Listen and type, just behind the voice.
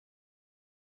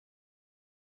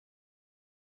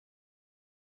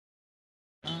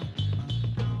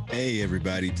Hey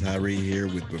everybody, Tyree here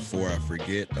with Before I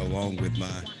Forget, along with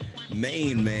my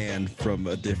main man from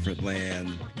a different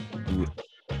land,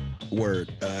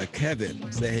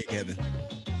 Kevin. Say hey, Kevin.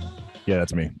 Yeah,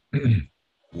 that's me.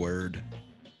 Word.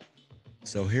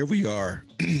 So here we are,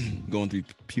 going through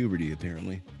puberty.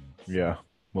 Apparently, Yeah,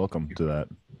 welcome to that.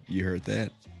 you heard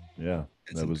that? Yeah,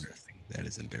 That's that was. embarrassing. That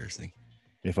is embarrassing.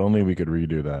 If only we could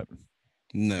redo that.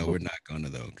 No, But we're not gonna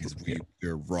though, because yeah,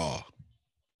 we're raw.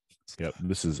 yep.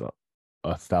 This is a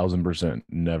 1,000%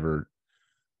 never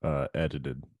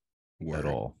edited at Word.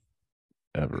 all,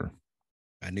 ever.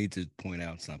 I need to point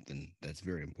out something that's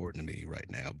very important to me right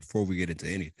now before we get into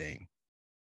anything.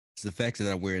 It's the fact that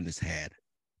I'm wearing this hat.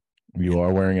 You And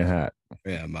are wearing a hat.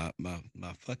 yeah, my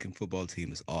fucking football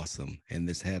team is awesome, and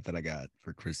this hat that I got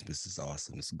for Christmas is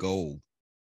awesome. It's gold,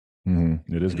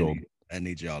 It is and gold. I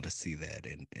need y'all to see that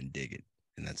and dig it.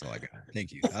 And that's all I got.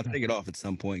 Thank you. I'll take it off at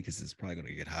some point because it's probably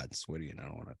gonna get hot and sweaty, and I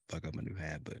don't want to fuck up my new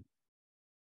hat. But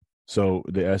So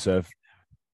the SF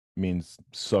means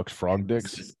sucks frog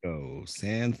dicks.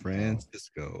 San Oh.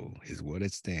 Francisco is what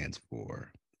it stands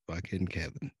for. Fucking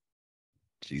Kevin,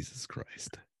 Jesus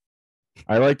Christ.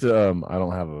 I like to. I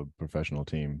don't have a professional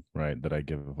team, right? That I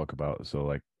give a fuck about. So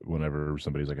like, whenever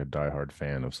somebody's like a diehard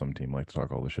fan of some team, I like to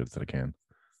talk all the shit that I can.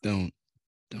 Don't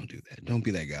don't do that. Don't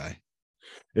be that guy.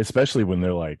 Especially when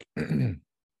they're like when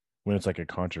it's like a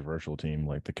controversial team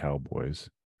like the Cowboys.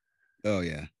 Oh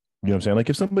yeah, You know what I'm saying? Like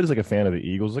if somebody's like a fan of the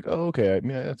Eagles, like, oh, okay, I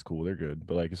mean that's cool, they're good.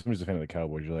 But like if somebody's a fan of the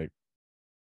Cowboys, you're like,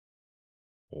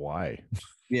 why?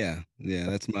 yeah.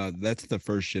 That's the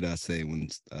first shit I say when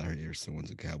I hear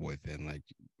someone's a Cowboy fan. Like,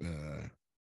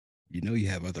 you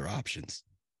have other options.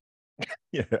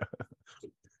 Yeah.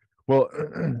 Well,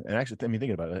 and actually, I mean,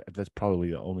 thinking about it, that's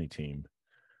probably the only team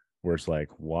where it's like,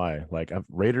 why? Like I've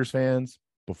Raiders fans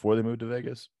before they moved to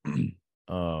Vegas.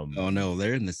 Oh no,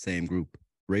 they're in the same group.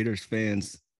 Raiders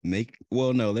fans make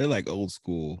well, no, they're like old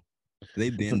school.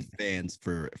 They've been so, fans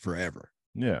for forever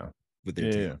yeah, with their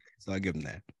yeah, team. yeah. So I give them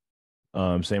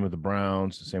that. Same with the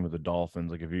Browns, same with the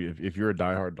Dolphins. Like if you're a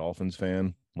diehard Dolphins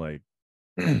fan, like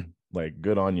like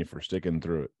good on you for sticking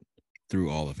through it, Through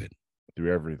all of it.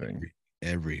 through everything.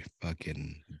 Every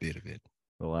fucking bit of it.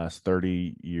 The last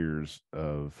 30 years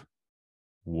of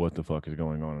what the fuck is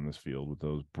going on in this field with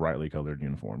those brightly colored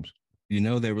uniforms.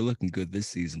 They were looking good this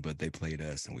season, but they played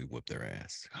us and we whooped their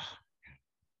ass.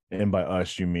 And by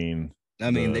us, you mean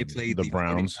I mean, they played the the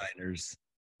Browns? 49ers,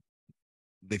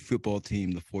 the football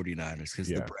team, the 49ers, because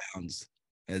the Yeah, Browns,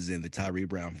 as in the Tyree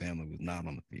Brown family, was not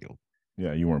on the field.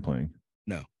 yeah, you weren't playing.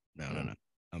 No, no, no, No. no.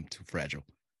 I'm too fragile.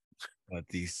 But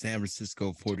the San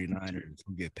Francisco 49ers,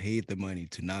 who get paid the money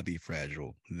to not be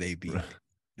fragile, they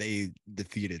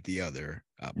defeated the other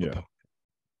Yeah, opponent.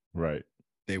 right.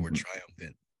 They were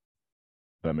triumphant.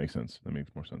 That makes sense. That makes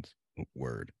more sense.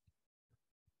 Word.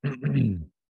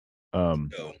 um,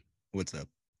 So, what's up?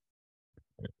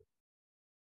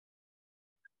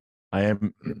 I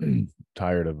am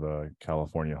tired of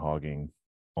California hogging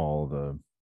all the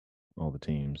all the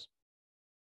teams.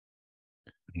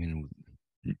 I mean,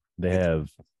 They it's have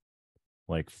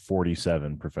like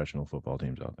 47 professional football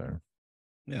teams out there.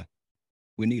 yeah,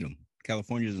 we need them.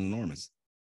 California is enormous.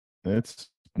 It's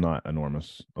not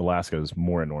enormous. Alaska is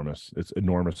more enormous. It's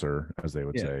enormouser, as they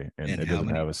would Yeah, say, and and it how doesn't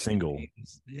many have a fucking single,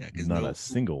 teams? Yeah, because not a no,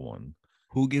 single one.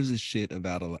 who gives a shit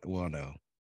about a? Well, no,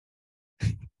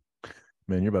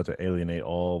 Man, you're about to alienate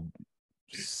all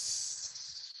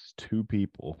two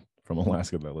people from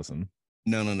Alaska that listen.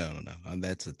 no, no, no, no, no.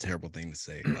 That's a terrible thing to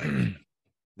say. Like,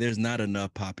 there's not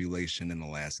enough population in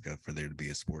Alaska for there to be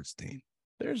a sports team.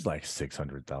 There's like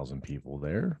 600,000 people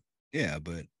there, Yeah,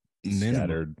 but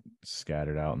minimum.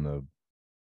 scattered out in the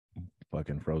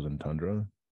fucking frozen tundra.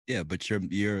 Yeah, but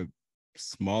your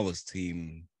smallest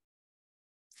team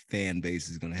fan base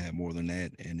is going to have more than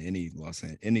that in any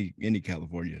any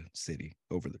California city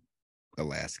over the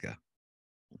Alaska,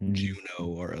 Mm, Juneau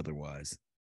or otherwise.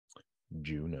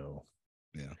 Juneau.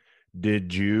 Yeah.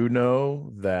 Did you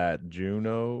know that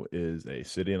Juneau is a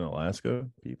city in Alaska?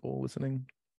 People listening,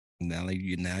 Now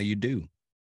you do.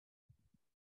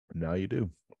 now you do.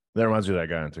 That reminds me of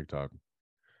that guy on TikTok.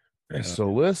 Uh,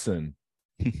 So listen,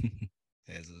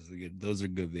 yes, those are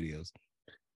good videos.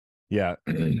 yeah.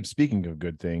 Speaking of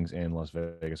good things and Las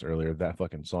Vegas earlier, that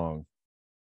fucking song.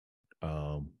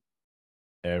 Um,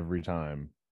 every time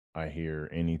I hear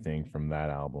anything from that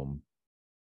album,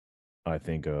 I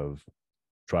think of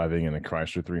driving in a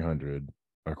Chrysler 300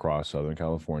 across Southern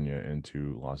California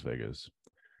into Las Vegas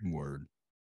Word.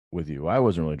 with you. I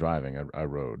wasn't really driving. I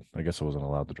rode. I guess I wasn't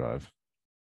allowed to drive.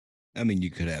 I mean,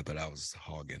 you could have, but I was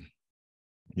hogging.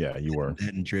 Yeah, you were.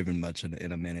 Hadn't driven much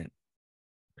in a minute.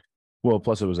 Well,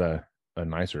 plus it was a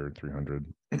nicer 300.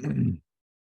 I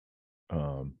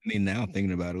mean, now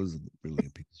thinking about it, it was really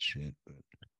a piece of shit, but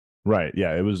Right.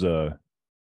 Yeah, it was a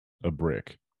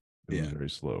brick. It was yeah, very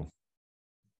slow.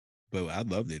 but I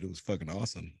loved it. It was fucking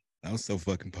awesome. I was so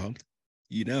fucking pumped.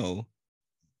 You know,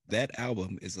 that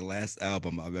album is the last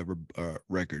album I've ever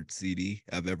record CD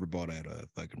I've ever bought at a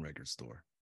fucking record store.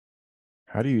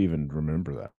 How do you even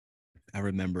remember that? I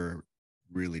remember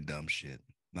really dumb shit.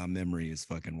 My memory is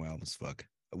fucking wild as fuck.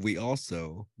 We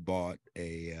also bought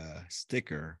a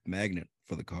sticker magnet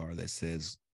for the car that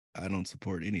says "I don't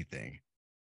support anything,"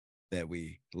 that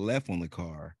we left on the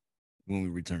car when we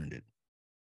returned it.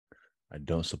 I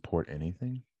don't support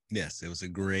anything. Yes, it was a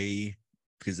gray,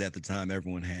 because at the time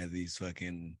everyone had these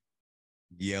fucking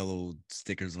yellow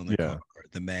stickers on their car, Yeah.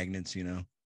 the magnets, you know.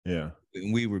 Yeah.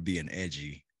 And we were being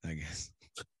edgy, I guess.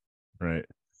 Right.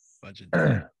 Bunch of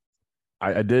dumb.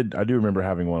 I do remember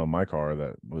having one on my car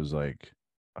that was like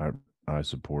I I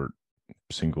support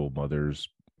single mothers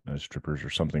as strippers or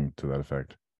something to that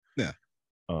effect. Yeah,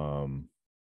 Um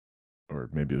or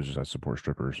maybe it was just I support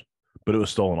strippers. But it was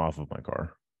stolen off of my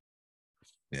car.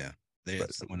 yeah.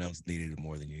 But Someone else needed it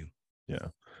more than you. yeah.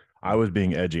 I was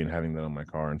being edgy and having that on my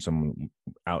car and someone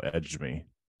out edged me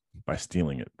by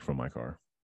stealing it from my car.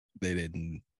 They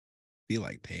didn't feel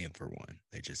like paying for one.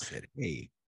 They just said,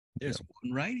 "Hey, Yeah. there's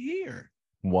one right here.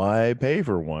 Why pay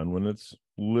for one when it's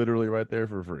literally right there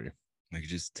for free? Like,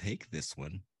 just take this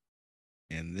one,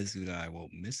 and this guy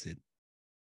won't miss it Yeah.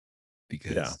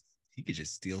 because he could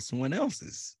just steal someone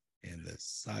else's." And the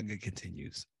saga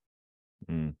continues.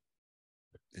 Mm,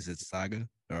 Is it saga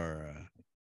or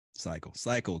cycle?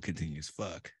 Cycle continues.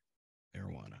 Fuck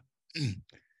marijuana.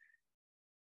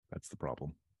 that's the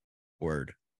problem.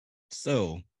 Word.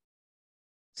 So,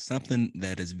 something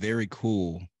that is very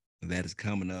cool that is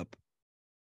coming up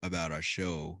about our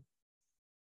show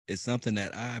is something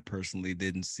that I personally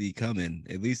didn't see coming,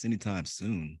 at least anytime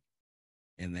soon.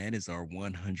 And that is our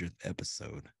 100th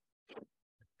episode.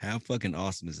 How fucking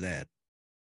awesome is that?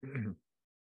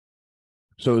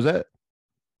 So is that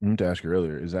I meant to ask you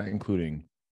earlier, is that including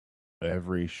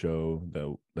every show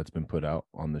that's been put out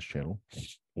on this channel?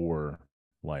 Or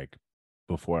like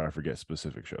before I forget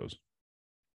specific shows?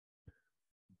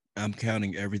 I'm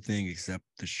counting everything except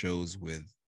the shows with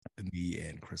me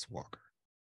and Chris Walker.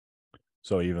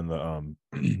 So even the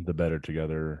the Better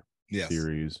Together Yes,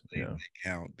 series. they Yeah.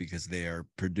 count because they are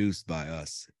produced by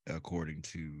us according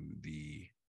to the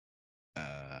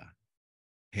uh,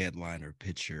 headliner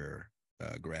picture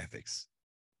graphics.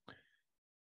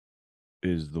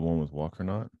 Is the one with Walker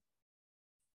not?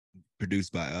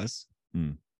 Produced by us.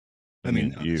 Hmm. I I mean, mean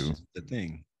no, that's you, just the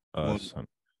thing. Well, us. I we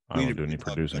don't didn't do really any talk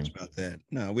much producing. about that.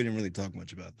 No, we didn't really talk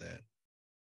much about that.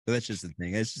 But that's just the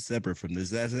thing. It's just separate from this.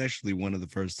 That's actually one of the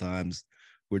first times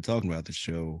we're talking about the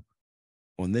show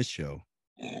on this show.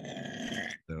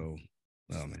 So,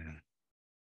 oh man.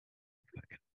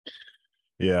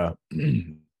 Yeah.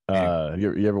 Anyway,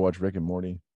 You ever watch Rick and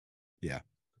Morty? yeah.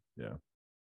 Yeah.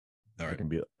 All I right. can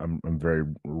be I'm very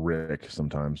Rick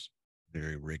sometimes.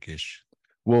 Very rickish.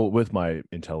 Well, with my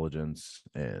intelligence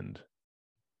and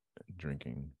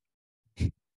drinking. All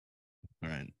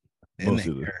right. And Most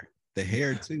of the the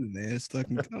hair too, man. It's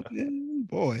fucking coming in,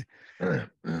 boy.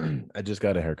 I just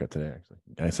got a haircut today, actually.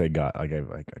 I say got I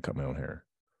cut my own hair.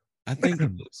 I think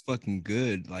it looks fucking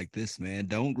good like this, man.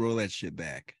 Don't grow that shit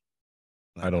back.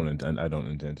 Like, I don't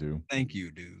intend to. thank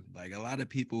you, dude. Like a lot of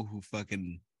people who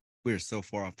fucking, we're so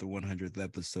far off the 100th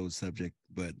episode subject,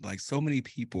 but like so many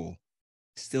people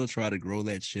still try to grow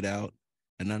that shit out.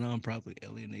 And I know I'm probably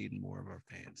alienating more of our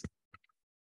fans.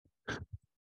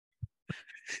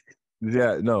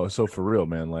 Yeah, no, so for real,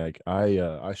 man, like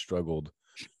I struggled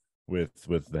with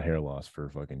the hair loss for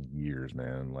fucking years,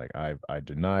 man. Like I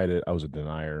denied it. I was a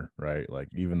denier, right? Like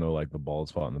even though like the bald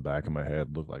spot in the back of my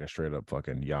head looked like a straight up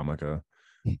fucking yarmulke.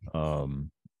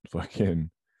 Um fucking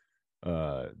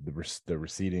the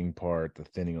receding part, the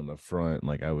thinning on the front,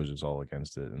 like I was just all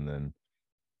against it. And then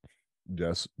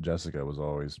Jessica was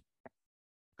always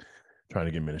trying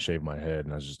to get me to shave my head,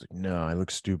 and I was just like, no, I look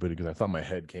stupid because I thought my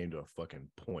head came to a fucking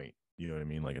point. You know what I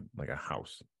mean? Like a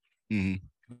house. Mm-hmm.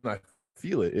 And I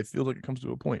feel it. It feels like it comes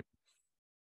to a point.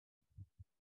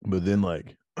 But then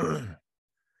like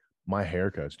my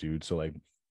haircuts, dude. So like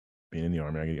being in the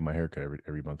army, I get my haircut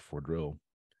every month before drill.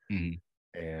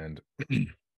 Mm-hmm. And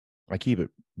I keep it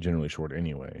generally short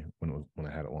anyway when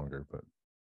I had it longer, but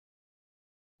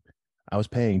I was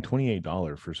paying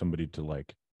 $28 for somebody to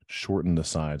like shorten the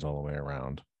sides all the way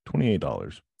around.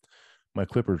 $28. My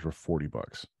clippers were $40.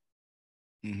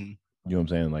 Mm-hmm. You know what I'm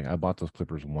saying? Like I bought those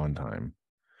clippers one time.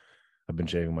 I've been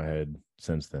shaving my head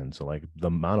since then. So like the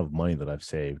amount of money that I've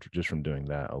saved just from doing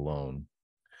that alone.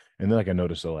 And then like I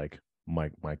noticed so like my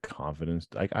confidence.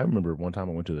 Like I remember one time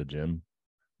I went to the gym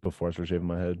before I started shaving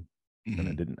my head and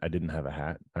Mm-hmm. I didn't have a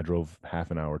hat. I drove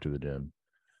half an hour to the gym.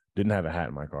 Didn't have a hat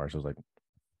in my car. So I was like,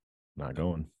 not Nope.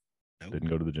 going. Nope. Didn't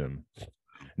go to the gym.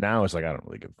 Now it's like I don't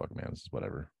really give a fuck, man. This is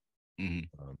whatever.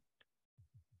 Mm-hmm. Um,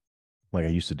 like I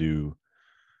used to do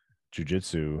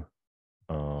jujitsu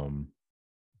um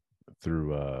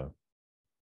through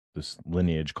this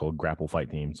lineage called grapple fight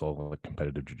team. It's all like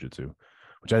competitive jujitsu,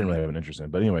 which I didn't Mm-hmm. really have an interest in.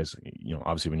 But anyways, you know,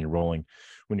 obviously when you're rolling,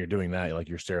 when you're doing that, like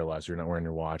you're sterilized. You're not wearing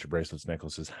your watch, bracelets,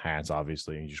 necklaces, hats.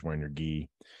 Obviously, you're just wearing your gi.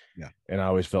 Yeah. And I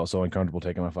always felt so uncomfortable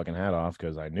taking my fucking hat off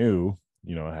because I knew,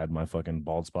 you know, I had my fucking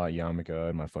bald spot yarmulke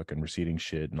and my fucking receding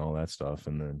shit and all that stuff.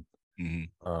 And then,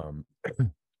 Mm-hmm.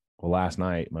 well, last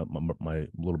night my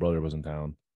little brother was in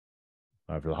town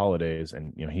for the holidays,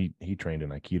 and you know he trained in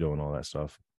aikido and all that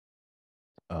stuff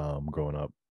growing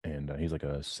up, and he's like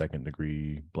a second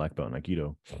degree black belt in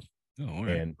aikido. Oh, all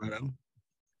right. and Right on.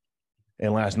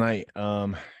 and last night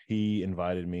he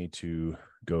invited me to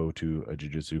go to a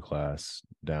jiu-jitsu class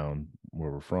down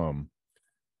where we're from,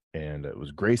 and it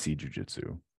was Gracie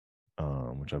jiu-jitsu,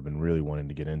 which I've been really wanting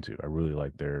to get into. I really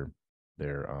like their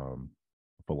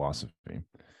philosophy.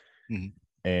 Mm-hmm.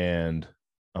 And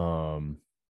I don't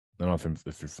know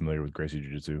if you're familiar with Gracie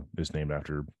jiu-jitsu. It's named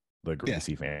after the Yeah.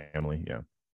 Gracie family. Yeah.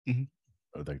 Mm-hmm.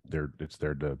 It's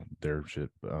their shit.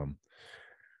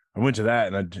 I went to that,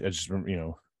 and I just remember, you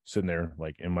know, sitting there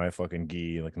like in my fucking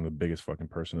gi, like I'm the biggest fucking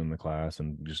person in the class,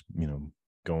 and just, you know,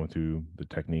 going through the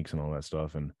techniques and all that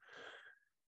stuff. And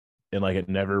like it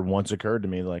never once occurred to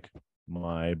me like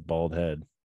my bald head,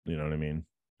 you know what I mean?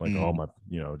 Like all Mm-hmm. my,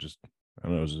 you know, just I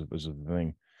don't know, it was a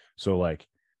thing. So like,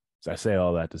 so I say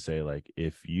all that to say, like,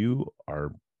 if you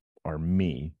are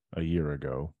me a year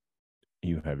ago,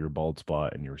 you have your bald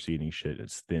spot and your receding shit,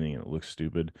 it's thinning and it looks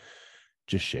stupid,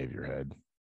 just shave your head.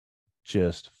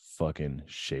 Just fucking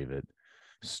shave it.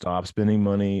 Stop spending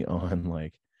money on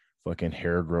like fucking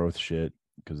hair growth shit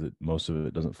because most of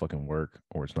it doesn't fucking work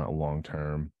or it's not long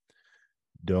term.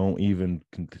 Don't even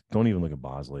look at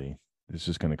Bosley. It's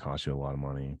just going to cost you a lot of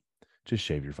money. Just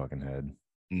shave your fucking head.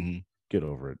 Mm-hmm. Get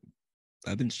over it.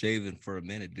 I've been shaving for a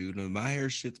minute, dude. And my hair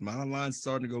shit's my line's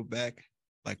starting to go back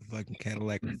like a fucking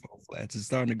Cadillac with four flats. It's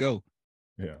starting to go.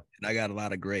 Yeah. And I got a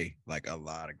lot of gray, like a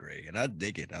lot of gray. And I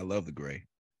dig it. I love the gray.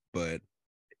 But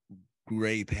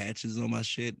gray patches on my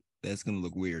shit, that's gonna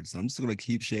look weird. So I'm just gonna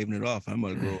keep shaving it off. I'm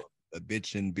gonna grow a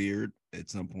bitchin' beard at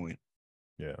some point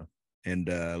Yeah. and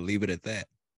leave it at that.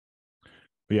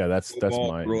 But yeah,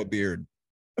 Grow grow a beard.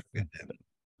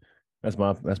 that's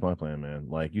my plan, man.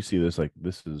 Like you see this, like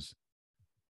this is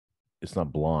it's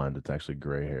not blonde, it's actually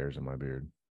gray hairs in my beard.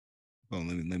 Oh,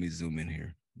 let me zoom in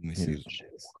here. Let me see them He's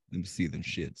shits. Let me see them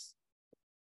shits.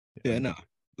 yeah. Yeah, no,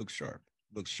 looks sharp.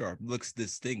 Looks sharp. Looks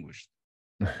distinguished.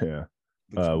 Yeah.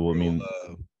 Looks Well, I real. mean,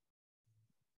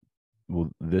 well,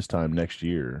 this time next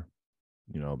year,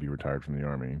 you know, I'll be retired from the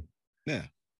army, Yeah.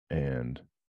 and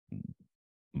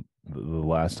the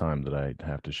last time that I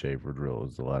have to shave for drill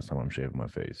is the last time I'm shaving my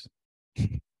face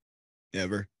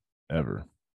Ever. ever.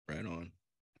 Right on.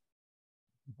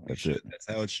 You That's should. it. That's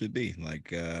how it should be.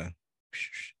 Like, and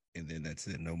then that's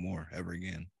it. No more ever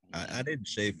again. I didn't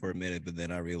shave for a minute, but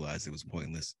then I realized it was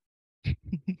pointless.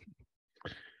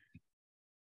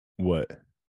 What?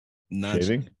 Not.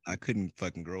 Shaving? I couldn't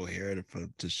fucking grow hair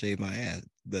to shave my ass,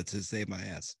 but to save my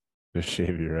ass, Just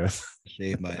shave your ass.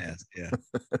 shave my ass. Yeah.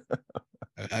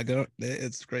 I go.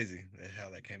 It's crazy how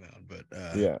that came out, but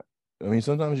Yeah. I mean,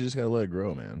 sometimes you just gotta let it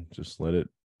grow, man. Just let it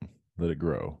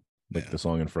grow. Like yeah. the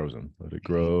song in Frozen. Let it Mhm.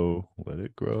 grow, let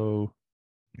it grow.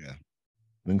 Yeah.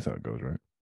 I think that's how it goes, right?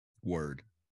 Word.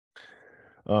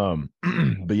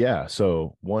 But yeah,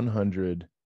 so 100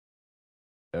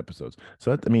 episodes.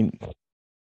 So that, I mean,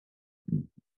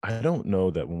 I don't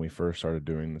know that when we first started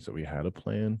doing this that we had a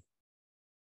plan.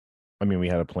 I mean, we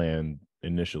had a plan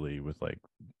initially with like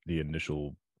the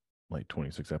initial like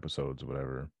 26 episodes or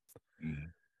whatever.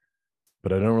 Mhm.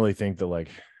 But I don't really think that like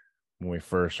when we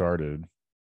first started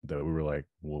that we were like,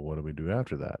 well, what do we do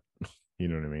after that? You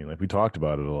know what I mean? Like we talked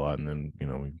about it a lot and then, you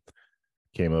know, we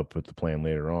came up with the plan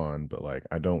later on, but like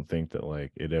I don't think that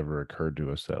like it ever occurred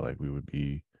to us that like we would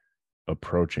be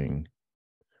approaching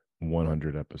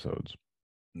 100 episodes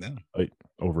No, like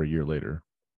over a year later.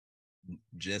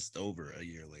 just over a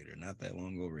year later, not that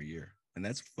long over a year, and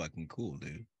that's fucking cool,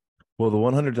 dude. Well, the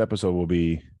 100th episode will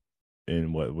be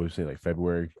in what would we say like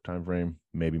February timeframe,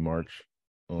 maybe March.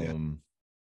 Yeah, Um,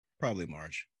 probably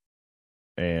March.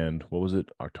 and what was it?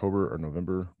 October or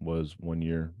November was 1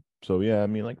 year. So yeah, I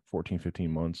mean like 14,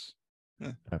 15 months.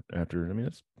 Huh. After, I mean,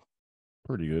 it's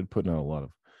pretty good, putting out a lot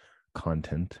of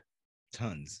content.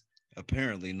 Tons.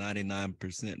 Apparently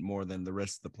 99% more than the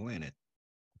rest of the planet.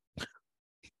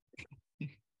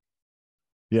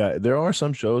 Yeah, there are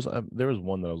some shows. There was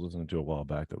one that I was listening to a while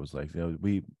back that was like,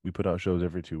 we put out shows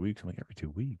every 2 weeks. I'm like, every 2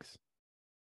 weeks?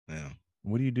 Yeah.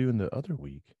 What do you do in the other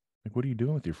week? Like, what are you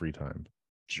doing with your free time?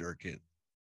 Jerk it.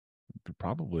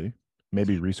 Probably,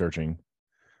 maybe researching.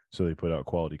 So they put out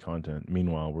quality content.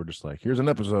 Meanwhile, we're just like, here's an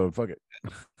episode. Fuck it.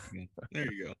 Yeah. There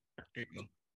you go. There you go.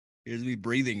 Here's me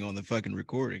breathing on the fucking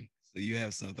recording. So you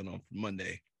have something on for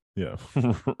Monday. Yeah,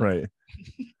 right.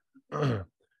 I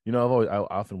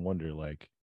often wonder, like,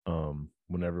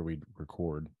 whenever we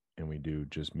record and we do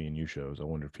just me and you shows, I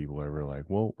wonder if people are ever like,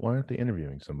 well, why aren't they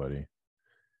interviewing somebody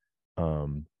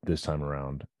this time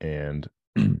around? And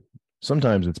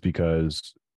sometimes it's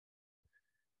because,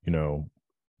 you know,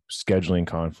 scheduling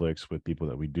conflicts with people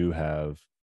that we do have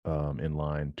in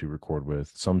line to record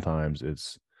with. Sometimes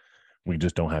it's we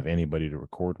just don't have anybody to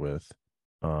record with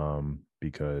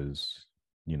because,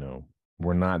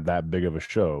 we're not that big of a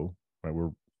show, right?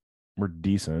 We're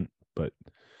decent, but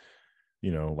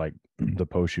like the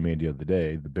post you made the other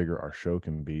day, the bigger our show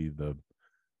can be, the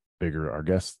bigger our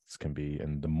guests can be,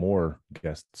 and the more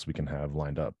guests we can have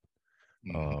lined up.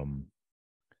 Mhm. Um,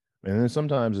 and then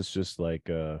sometimes it's just like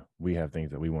we have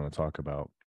things that we want to talk about.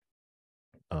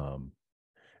 Um,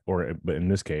 but in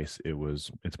this case,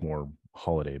 it's more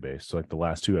holiday based. So like the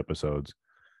last two episodes,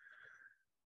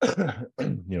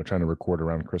 trying to record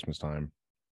around Christmas time,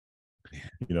 Yeah.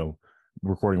 you know,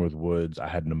 recording with Woods, I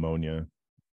had pneumonia.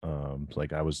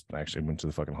 Like I was actually went to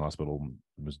the fucking hospital.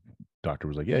 Doctor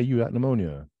was like, "Yeah, you got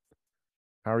pneumonia.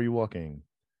 How are you walking?"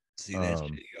 See that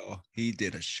Um, shit, y'all. He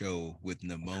did a show with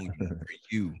pneumonia for you. For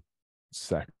you.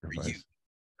 sacrifice.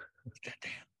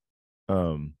 Goddamn.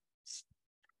 Um,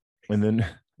 and then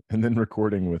and then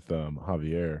recording with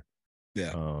Javier,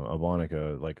 Yeah.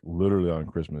 Avonica, like literally on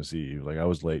Christmas Eve. Like I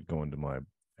was late going to my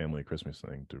family Christmas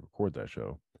thing to record that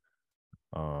show.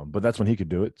 But that's when he could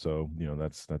do it. So,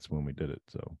 that's when we did it.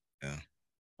 So, Yeah.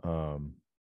 um,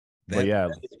 but That yeah,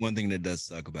 that is one thing that does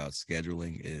suck about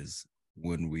scheduling is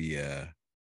when we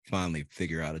finally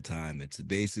figure out a time, it's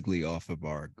basically off of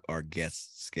our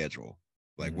guest schedule.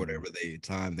 Like mhm, whatever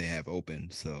time they have open.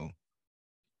 So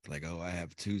it's like, oh, I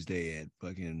have Tuesday at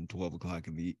fucking 12 o'clock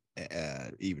in the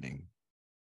evening.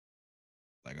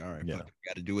 Like, all right, yeah, fuck, we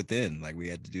got to do it then. Like we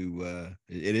had to do.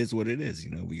 It is what it is.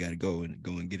 We got to go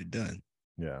and get it done.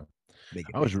 yeah. Make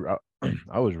it I was make.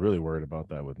 I was really worried about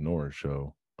that with Nora's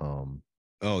show,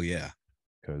 Oh yeah.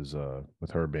 because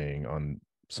with her being on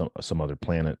some other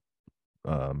planet,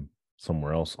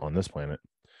 somewhere else on this planet,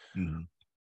 Mhm.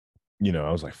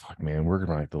 I was like, fuck, man, we're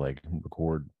gonna have to like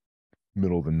record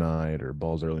middle of the night or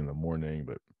balls early in the morning,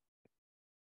 but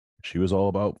she was all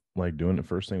about like doing it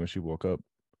first thing when she woke up.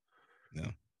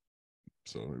 Yeah.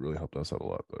 So it really helped us out a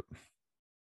lot. But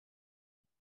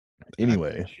I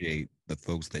anyway, appreciate the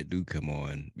folks that do come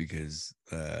on because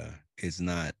it's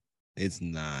not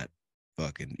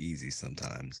fucking easy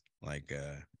sometimes. Like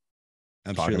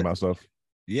I'm sure talking that about stuff.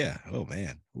 yeah, oh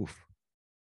man. Oof.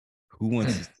 Who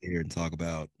wants to sit here and talk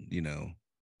about,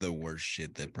 the worst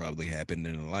shit that probably happened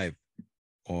in life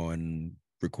on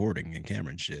recording and camera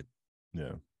and shit?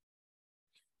 Yeah.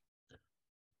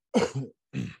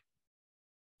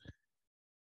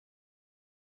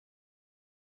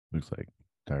 Looks like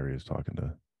Tyree is talking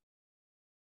to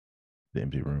the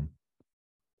empty room.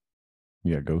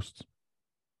 Yeah, ghosts.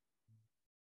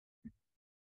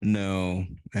 No,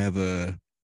 I have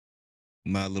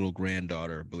my little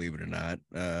granddaughter, believe it or not,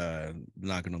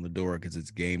 knocking on the door because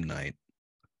it's game night.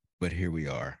 But here we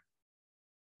are.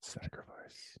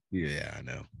 Sacrifice. Yeah, I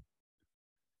know.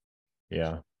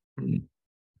 Yeah.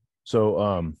 So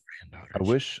Granddaughter I and shit.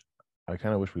 wish I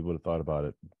kind of wish we would have thought about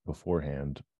it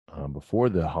beforehand, before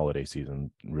the holiday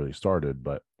season really started,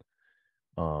 but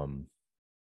um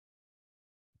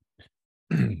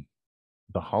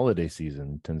the holiday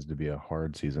season tends to be a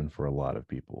hard season for a lot of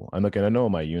people. And I know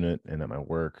in my unit and at my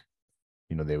work,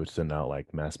 they would send out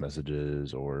like mass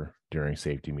messages or during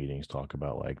safety meetings talk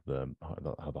about like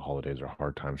how the holidays are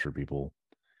hard times for people.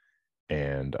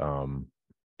 And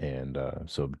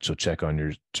so check on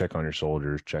your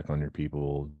soldiers, check on your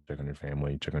people, check on your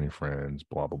family, check on your friends,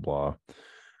 blah blah blah,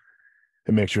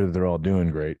 and make sure that they're all doing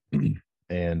great.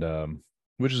 And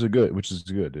which is good.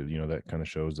 That kind of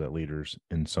shows that leaders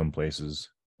in some places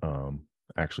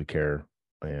actually care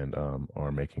and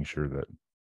are making sure that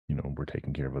we're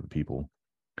taking care of other people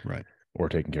Right. or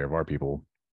taking care of our people.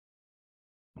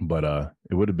 But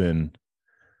it would have been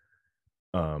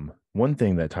one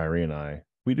thing that Tyree and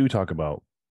we do talk about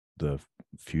the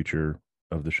future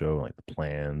of the show, like the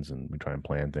plans, and we try and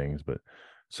plan things, but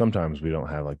sometimes we don't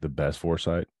have like the best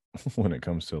foresight when it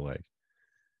comes to like,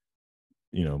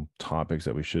 topics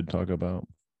that we should talk about.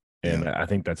 Yeah. And I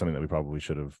think that's something that we probably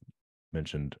should have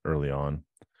mentioned early on.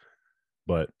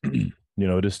 But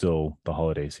it is still the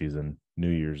holiday season. New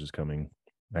Year's is coming.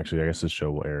 Actually, I guess this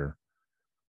show will air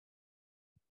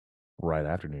right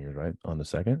after New Year's, right? On the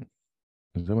 2nd.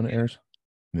 Is that when it airs?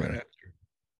 Right Yeah. after.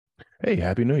 Hey,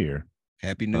 Happy New Year.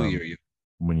 Happy New Year, you.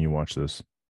 When you watch this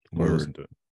or listen Word. to it.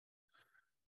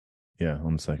 Yeah,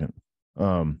 on the 2nd.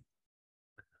 Um,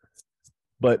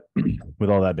 but with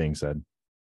all that being said,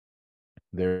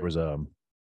 there was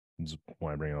this is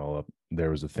why I bring it all up.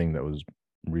 There was a thing that was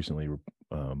recently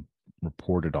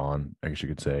reported on, I guess you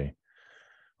could say,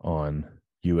 on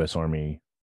U.S. Army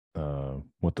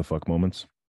what the fuck moments.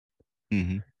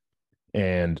 Mm-hmm.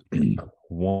 And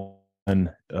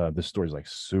one, this story is like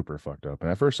super fucked up. And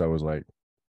at first I was like,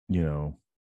 you know,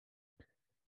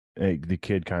 the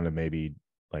kid kind of maybe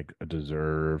like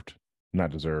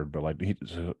not deserved, but like he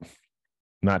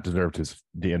not deserved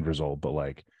the end result, but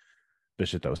like the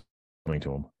shit that was coming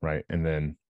to him, right? And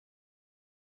then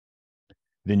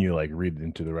you like read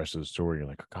into the rest of the story, you're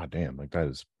like, God damn, like that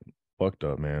is fucked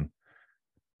up, man.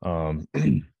 I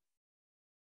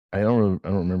don't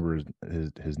remember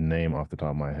his name off the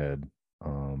top of my head.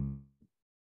 Um,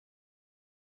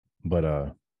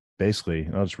 but basically,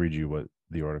 I'll just read you what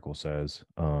the article says.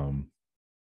 Um,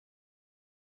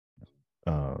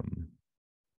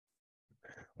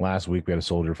 Last week we had a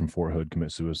soldier from Fort Hood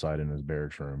commit suicide in his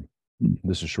barracks room.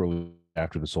 This is shortly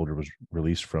after the soldier was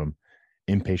released from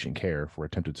inpatient care for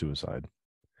attempted suicide.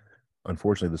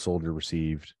 Unfortunately, the soldier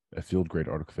received a field grade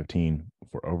Article 15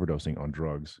 for overdosing on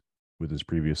drugs with his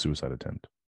previous suicide attempt.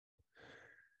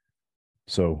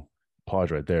 So,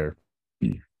 pause right there.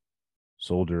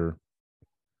 Soldier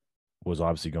was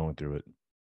obviously going through it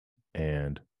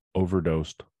and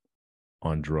overdosed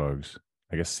on drugs,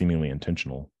 I guess seemingly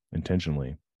intentionally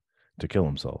to kill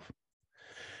himself.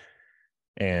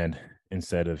 And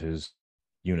instead of his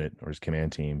unit or his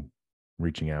command team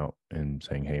reaching out and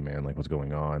saying, "Hey man, like what's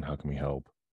going on? How can we help?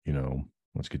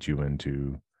 Let's get you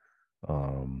into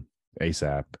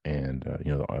ASAP and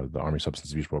the Army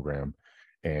Substance Abuse Program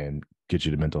and get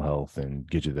you to mental health and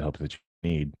get you the help that you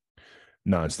need."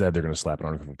 No, instead they're going to slap an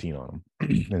Article 15 on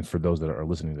them. And for those that are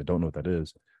listening that don't know what that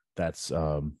is, that's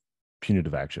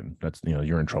punitive action. That's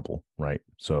you're in trouble, right?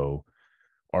 So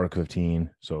Article 15,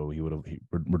 so he would have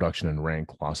reduction in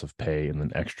rank, loss of pay, and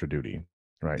then extra duty,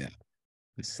 right? Yeah.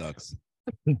 It sucks.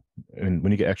 And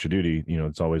when you get extra duty,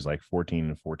 it's always like 14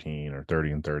 and 14 or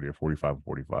 30 and 30 or 45 and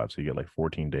 45. So you get like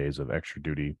 14 days of extra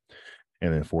duty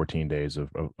and then 14 days of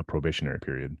a probationary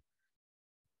period.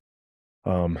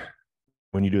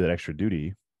 When you do that extra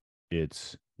duty,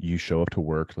 it's you show up to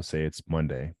work. Let's say it's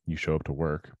Monday. You show up to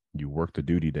work, you work the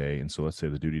duty day. And so let's say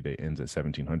the duty day ends at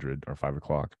 1700 or 5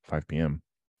 o'clock, 5 p.m.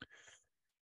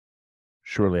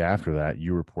 Shortly after that,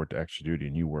 you report to extra duty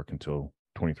and you work until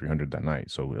 2300 that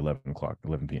night. So 11 o'clock,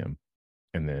 11 p.m.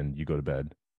 And then you go to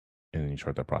bed and then you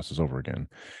start that process over again.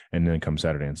 And then come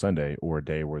Saturday and Sunday, or a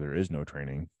day where there is no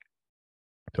training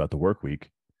throughout the work week,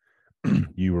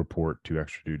 you report to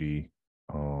extra duty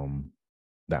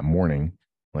that morning,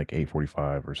 like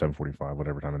 8:45 or 7:45,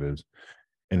 whatever time it is.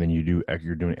 And then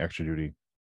you're doing extra duty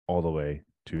all the way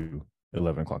to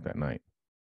 11 o'clock that night.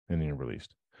 And then you're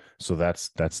released. So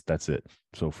that's it.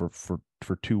 So for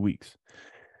 2 weeks.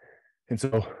 And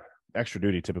so extra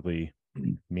duty typically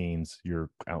means you're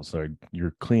outside,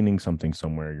 you're cleaning something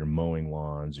somewhere, you're mowing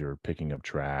lawns, you're picking up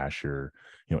trash, you're,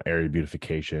 area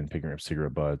beautification, picking up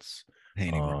cigarette butts,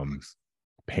 Painting rocks.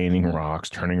 painting rocks,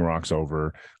 turning rocks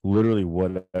over, literally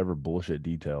whatever bullshit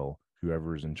detail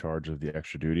whoever's in charge of the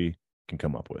extra duty can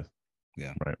come up with.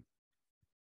 Yeah. Right.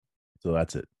 So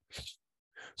that's it.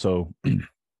 So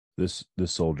this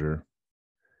soldier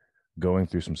going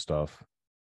through some stuff,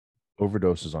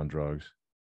 overdoses on drugs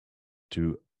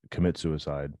to commit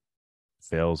suicide,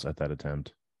 fails at that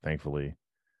attempt, thankfully,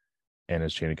 and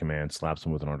his chain of command slaps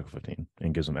him with an Article 15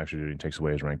 and gives him extra duty and takes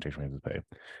away his rank, takes away his pay.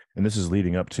 And this is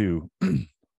leading up to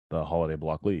the holiday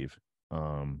block leave.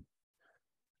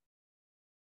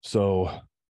 So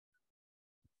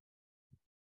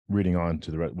reading on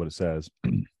to what it says,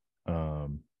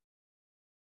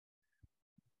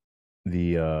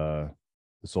 the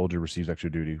soldier receives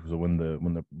extra duty.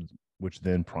 So which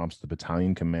then prompts the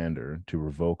battalion commander to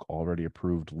revoke already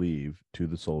approved leave to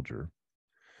the soldier.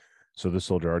 So this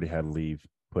soldier already had leave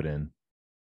put in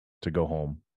to go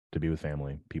home to be with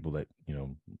family, people that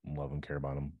love him, care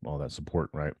about him, all that support,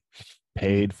 right?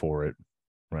 Paid for it,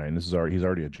 right? And he's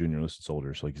already a junior enlisted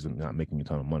soldier, so he's not making a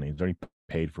ton of money. He's already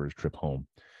paid for his trip home.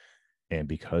 And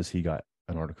because he got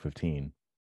an Article 15,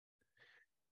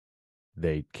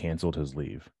 they canceled his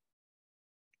leave.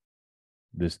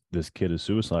 This kid is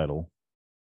suicidal,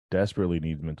 desperately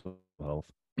needs mental health,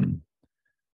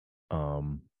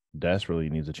 desperately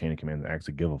needs a chain of command that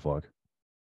actually give a fuck.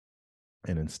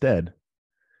 And instead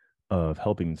of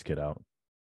helping this kid out,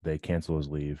 they cancel his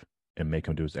leave and make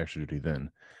him do his extra duty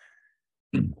then.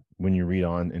 When you read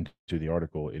on into the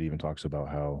article, it even talks about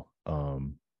how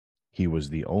he was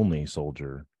the only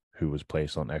soldier who was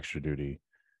placed on extra duty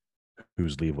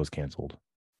whose leave was canceled.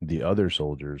 The other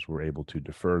soldiers were able to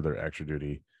defer their extra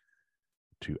duty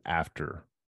to after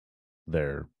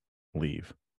their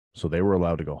leave. So they were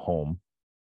allowed to go home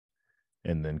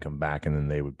and then come back, and then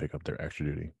they would pick up their extra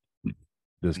duty.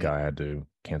 This guy had to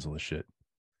cancel his shit.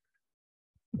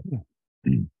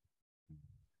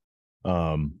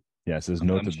 Yeah, it says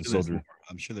note that the soldier.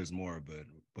 I'm sure there's more,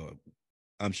 but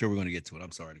I'm sure we're going to get to it.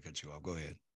 I'm sorry to cut you off. Go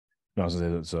ahead. No,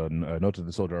 so note that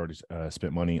the soldier already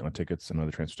spent money on tickets and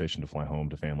other transportation to fly home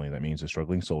to family. That means a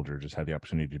struggling soldier just had the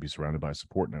opportunity to be surrounded by a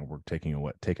support network taken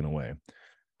away.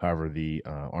 However, the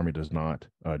Army does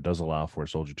allow for a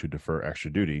soldier to defer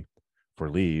extra duty for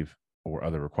leave or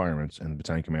other requirements, and the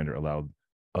battalion commander allowed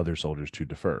other soldiers to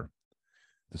defer.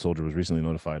 The soldier was recently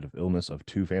notified of illness of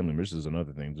 2 family members. This is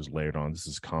another thing just layered on. This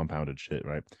is compounded shit,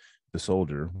 right? The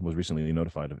soldier was recently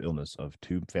notified of illness of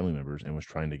 2 family members and was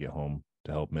trying to get home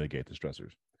to help mitigate the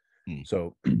stressors.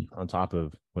 So on top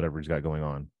of whatever he's got going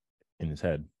on in his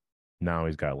head, now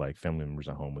he's got like family members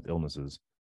at home with illnesses.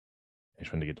 He's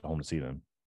trying to get home to see them,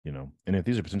 you know. And if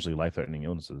these are potentially life-threatening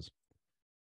illnesses,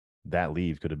 that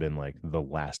leave could have been like the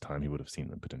last time he would have seen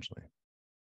them potentially.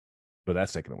 But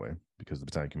that's taken away because the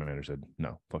battalion commander said,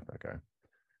 no, fuck that guy.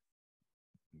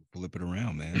 Flip it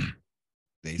around, man.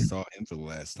 They saw him for the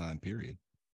last time, period.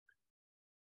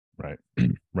 Right.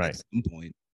 Right. At some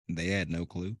point, they had no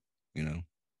clue, you know.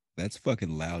 That's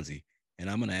fucking lousy. And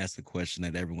I'm going to ask the question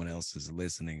that everyone else is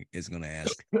listening is going to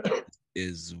ask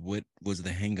is what was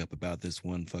the hang up about this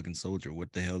one fucking soldier?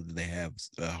 What the hell did they have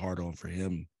hard on for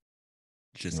him?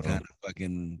 Just kind of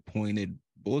fucking pointed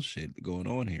bullshit going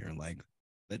on here. Like,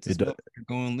 let this motherfucker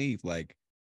go and leave. Like,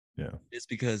 yeah, it's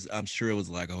because I'm sure it was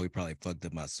like, oh, he probably fucked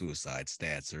up my suicide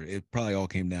stats, or it probably all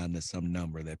came down to some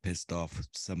number that pissed off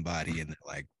somebody and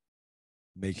like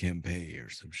make him pay or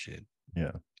some shit.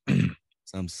 Yeah.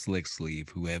 Some slick sleeve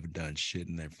who haven't done shit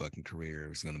in their fucking career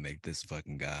is gonna make this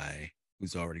fucking guy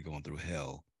who's already going through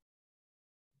hell,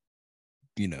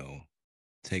 you know,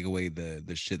 take away the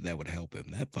shit that would help him.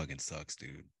 That fucking sucks,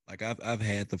 dude. Like I've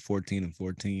had the 14 and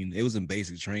 14. It was in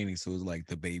basic training, so it was like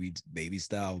the baby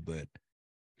style, but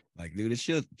like, dude, it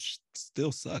shit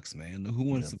still sucks, man. Who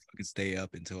wants to fucking stay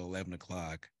up until 11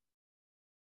 o'clock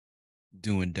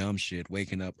doing dumb shit,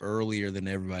 waking up earlier than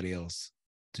everybody else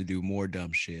to do more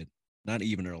dumb shit? Not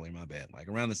even earlier, my bad. Like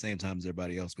around the same time as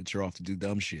everybody else, but you're off to do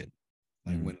dumb shit.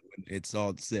 Like when it's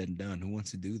all said and done, who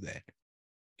wants to do that?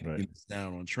 Right. You miss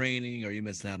out on training, or you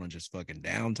miss out on just fucking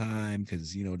downtime,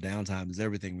 because you know downtime is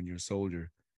everything when you're a soldier.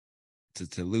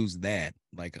 To lose that,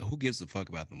 like who gives a fuck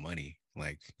about the money?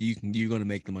 Like you're gonna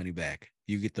make the money back.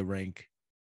 You get the rank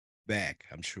back,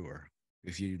 I'm sure,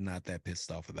 if you're not that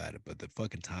pissed off about it. But the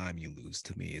fucking time you lose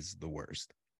to me is the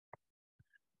worst.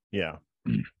 Yeah.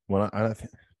 Well, I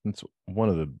think it's one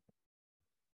of the.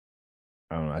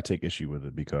 I don't know. I take issue with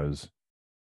it because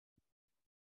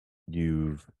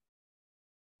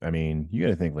I mean, you got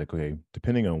to think like, okay,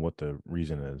 depending on what the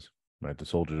reason is, right?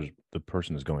 The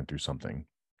person is going through something,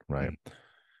 right?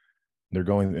 They're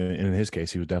going, in his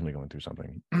case, he was definitely going through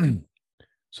something.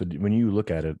 So when you look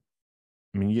at it,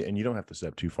 I mean, and you don't have to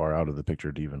step too far out of the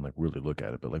picture to even like really look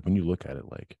at it, but like when you look at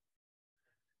it, like,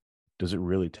 does it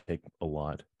really take a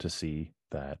lot to see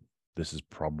that this is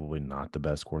probably not the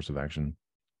best course of action?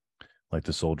 Like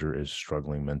the soldier is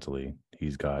struggling mentally.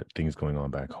 He's got things going on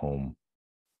back home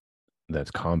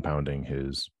that's compounding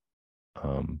his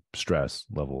stress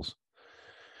levels.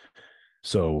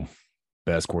 So,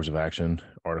 best course of action,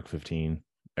 Article 15,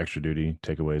 extra duty,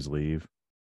 take away his leave,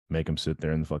 make him sit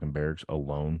there in the fucking barracks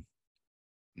alone,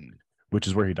 which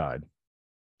is where he died.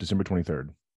 December 23rd,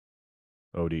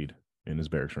 OD'd in his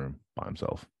barracks room by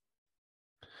himself.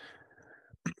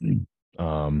 Is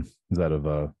that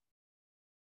of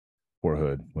Fort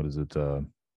Hood? What is it?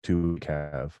 2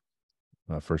 Cav,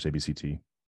 first ABCT.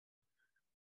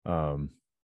 So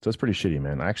it's pretty shitty,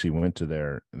 man. I actually went to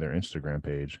their Instagram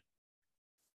page,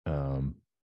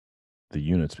 the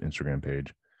unit's Instagram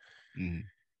page,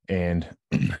 and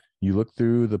you look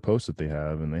through the posts that they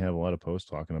have, and they have a lot of posts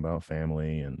talking about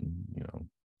family and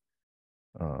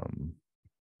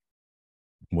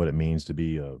what it means to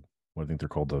be a what I think they're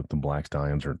called, the Black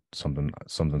Stallions or something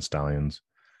Stallions,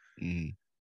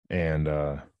 Mm-hmm.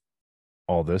 and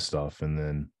all this stuff. And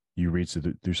then you read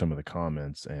through some of the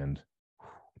comments, and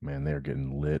man, they're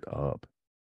getting lit up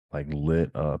in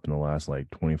the last like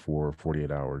 24 or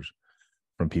 48 hours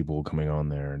from people coming on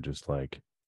there and just like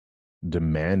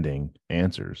demanding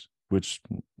answers, which,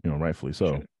 rightfully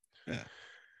so. Sure. Yeah.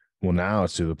 Well, now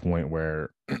it's to the point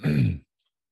where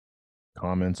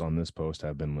comments on this post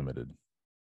have been limited.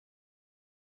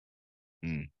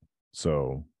 Mm.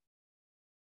 So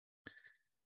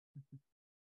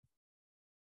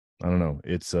I don't know.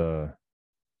 It's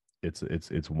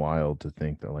wild to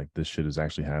think that like this shit is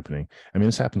actually happening. I mean,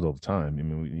 this happens all the time. I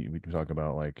mean, we talk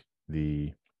about like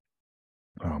the,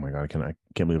 oh my god, I can't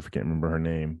believe I can't remember her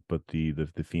name, but the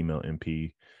female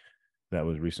MP that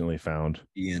was recently found.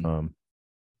 Ian. Um,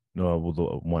 no, well, the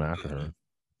one after her.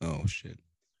 Oh shit.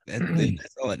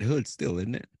 That's all at Hood still,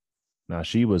 isn't it? Now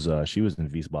she was in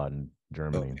Wiesbaden,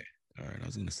 Germany. Okay. All right. I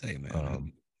was gonna say, man,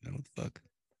 Um, what the fuck?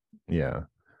 yeah,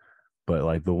 but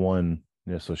like the one,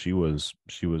 yeah. So she was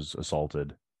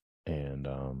assaulted, and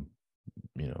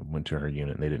went to her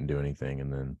unit and they didn't do anything,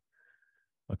 and then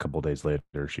a couple of days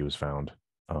later she was found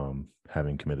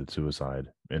having committed suicide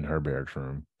in her barracks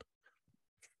room.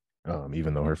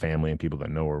 Even though her family and people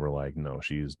that know her were like, no,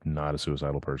 she's not a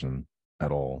suicidal person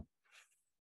at all.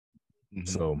 Mm-hmm.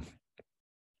 So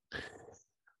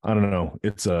I don't know.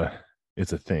 It's a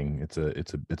thing.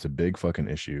 It's a big fucking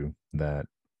issue that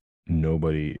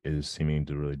nobody is seeming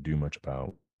to really do much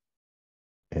about.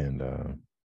 And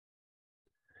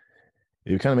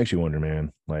it kind of makes you wonder,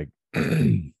 man. Like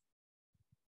I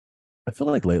feel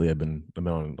like lately I've been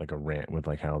on like a rant with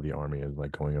like how the army is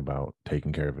like going about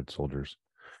taking care of its soldiers.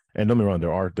 And don't be wrong,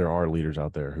 there are leaders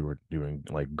out there who are doing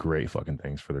like great fucking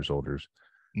things for their soldiers.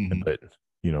 Mm-hmm. But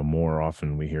more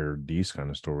often we hear these kind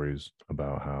of stories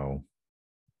about how,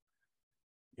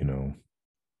 you know,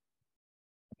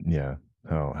 yeah,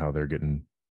 how they're getting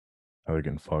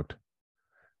fucked.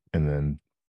 And then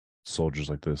soldiers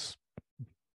like this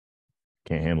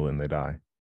can't handle it and they die.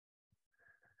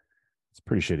 It's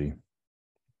pretty shitty.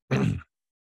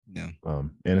 Yeah.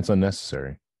 And it's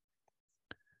unnecessary.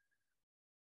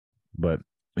 But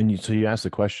and you ask the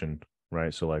question,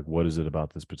 right? So like, what is it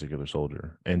about this particular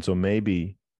soldier? And so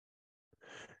maybe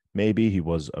he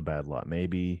was a bad lot.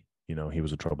 Maybe he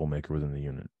was a troublemaker within the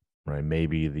unit, right?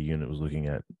 Maybe the unit was looking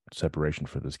at separation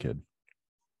for this kid.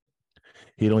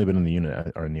 He'd only been in the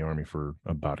unit or in the army for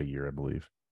about a year, I believe.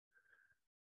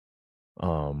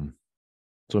 Um,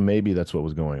 so maybe that's what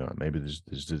was going on. Maybe they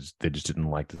just didn't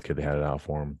like the kid. They had it out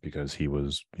for him because he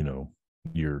was,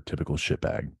 your typical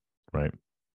shitbag, right?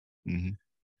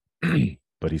 Mm-hmm.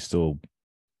 But he's still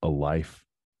a life.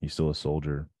 He's still a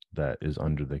soldier that is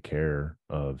under the care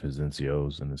of his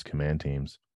NCOs and his command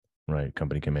teams, right?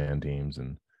 Company command teams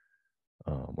and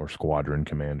or squadron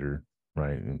commander,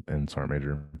 right? And sergeant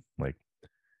major. Like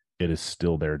it is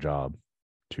still their job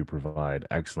to provide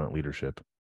excellent leadership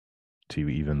to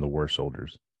even the worst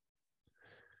soldiers,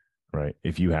 right?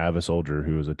 If you have a soldier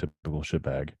who is a typical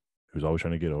shitbag, who's always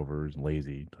trying to get over, is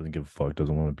lazy, doesn't give a fuck,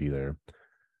 doesn't want to be there,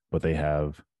 but they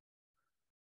have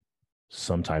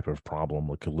some type of problem,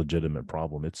 like a legitimate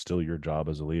problem, it's still your job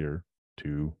as a leader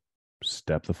to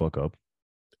step the fuck up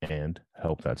and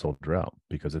help that soldier out.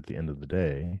 Because at the end of the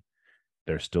day,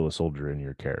 they're still a soldier in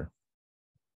your care.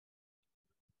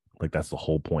 Like that's the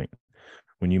whole point.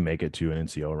 When you make it to an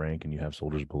NCO rank and you have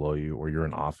soldiers below you, or you're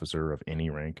an officer of any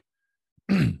rank,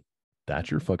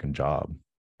 that's your fucking job.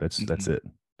 That's Mm-hmm. it.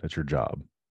 That's your job.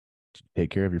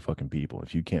 Take care of your fucking people.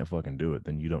 If you can't fucking do it,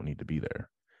 then you don't need to be there.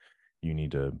 You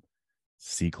need to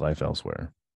seek life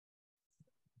elsewhere.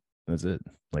 That's it.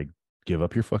 Like, give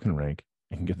up your fucking rank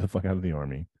and get the fuck out of the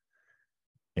army.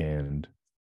 And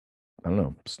I don't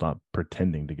know, stop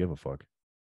pretending to give a fuck.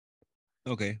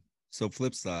 Okay. So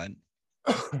flip side,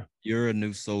 you're a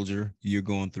new soldier. You're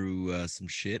going through some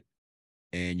shit,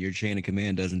 and your chain of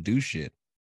command doesn't do shit.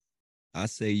 I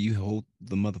say you hold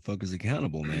the motherfuckers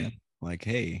accountable, man. Like,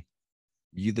 hey,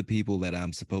 you the people that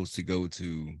I'm supposed to go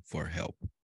to for help.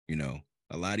 You know,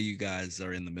 a lot of you guys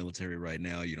are in the military right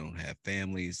now. You don't have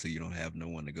families, so you don't have no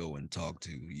one to go and talk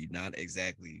to. You're not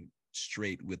exactly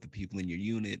straight with the people in your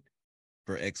unit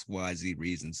for XYZ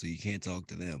reasons, so you can't talk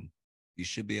to them. You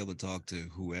should be able to talk to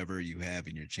whoever you have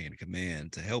in your chain of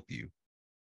command to help you.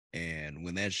 And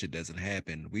when that shit doesn't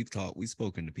happen, we've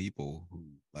spoken to people who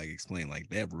like explain like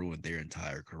that ruined their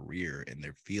entire career and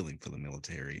their feeling for the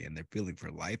military and their feeling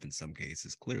for life in some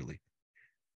cases, clearly.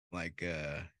 Like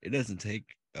it doesn't take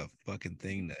a fucking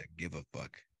thing to give a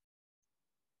fuck.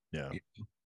 Yeah.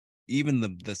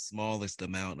 Even the smallest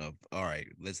amount of all right,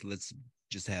 let's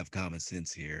just have common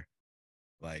sense here.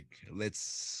 Like,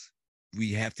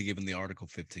 we have to give him the Article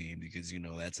 15 because,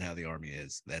 that's how the army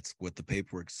is. That's what the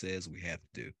paperwork says we have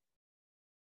to do.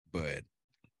 But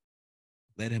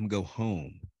let him go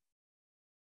home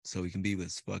so he can be with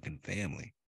his fucking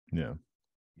family, Yeah.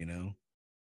 you know?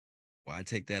 Why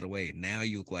take that away? Now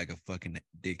you look like a fucking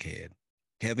dickhead.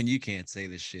 Kevin, you can't say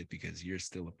this shit because you're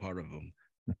still a part of them.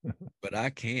 But I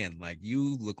can. Like,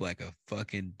 you look like a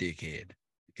fucking dickhead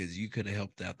because you could have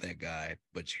helped out that guy,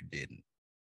 but you didn't.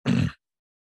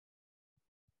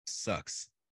 Sucks.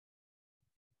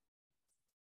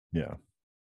 Yeah.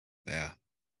 Yeah.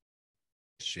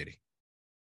 Shitty.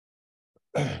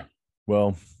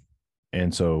 Well,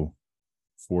 and so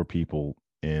for people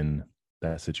in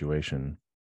that situation,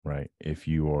 right? If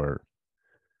you are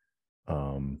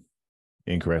um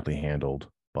incorrectly handled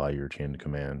by your chain of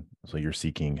command, so you're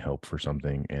seeking help for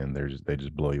something and they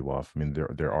just blow you off. I mean,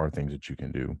 there are things that you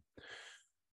can do,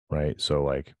 right? So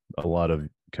like a lot of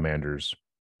commanders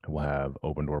will have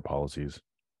open door policies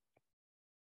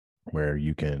where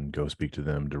you can go speak to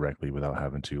them directly without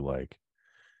having to like,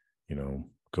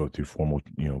 go through through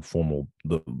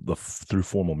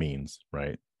formal means,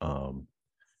 right?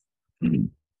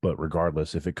 But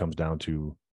regardless, if it comes down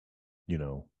to, you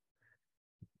know,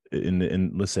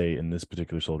 in let's say in this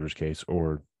particular soldier's case,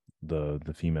 or the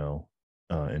female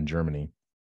in Germany,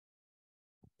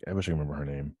 I wish I remember her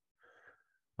name.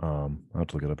 I'll have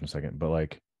to look it up in a second. But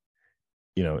like,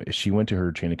 she went to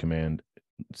her chain of command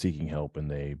seeking help, and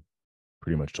they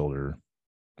pretty much told her,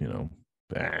 you know,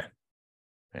 eh,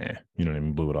 you know what I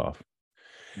mean, blew it off.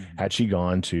 Mm-hmm. Had she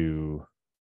gone to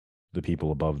the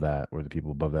people above that, or the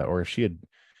people above that, or if she had,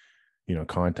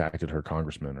 contacted her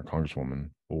congressman or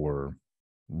congresswoman, or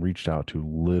reached out to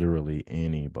literally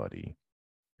anybody,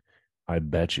 I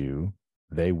bet you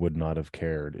they would not have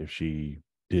cared if she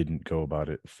didn't go about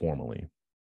it formally,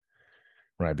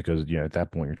 right? Because at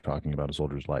that point you're talking about a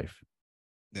soldier's life,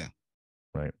 Yeah.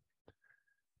 right?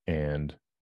 And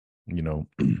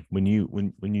when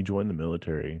you join the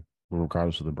military,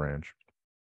 regardless of the branch,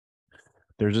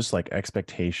 there's this like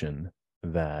expectation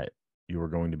that you are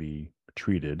going to be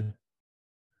treated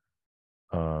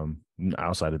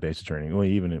outside of basic training, well,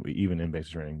 even in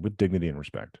basic training, with dignity and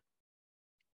respect,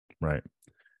 right?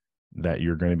 That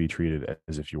you're going to be treated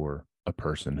as if you're a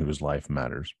person whose life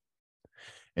matters.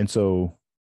 And so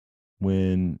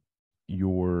when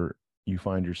you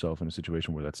find yourself in a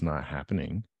situation where that's not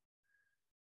happening,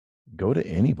 go to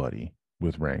anybody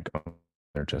with rank on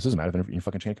their chest. It doesn't matter if you're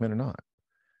fucking chain command or not.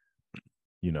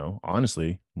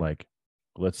 Honestly, like,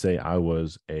 let's say I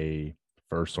was a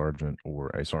first sergeant or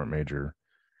a sergeant major,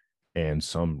 and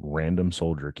some random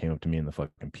soldier came up to me in the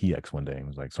fucking PX one day and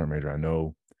was like, "Sergeant Major, I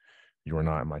know you are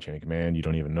not in my chain of command. You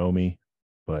don't even know me,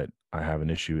 but I have an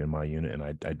issue in my unit,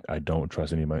 and I don't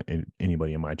trust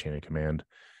anybody in my chain of command.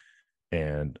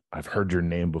 And I've heard your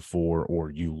name before, or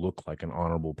you look like an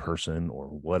honorable person, or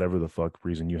whatever the fuck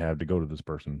reason you have to go to this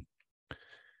person."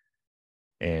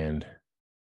 And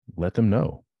let them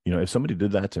know. If somebody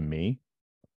did that to me,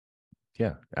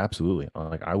 yeah, absolutely.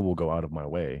 Like, I will go out of my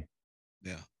way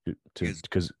Yeah. to Because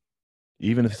because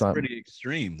even if it's that's not, pretty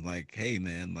extreme. Like, hey,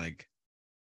 man, like,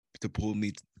 to pull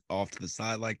me off to the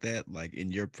side like that, like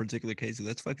in your particular case,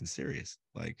 that's fucking serious.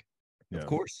 Like, of yeah,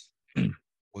 course.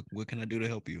 What can I do to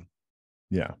help you?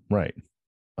 yeah, right.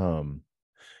 Um,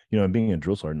 and being a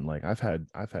drill sergeant, like I've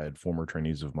had former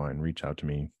trainees of mine reach out to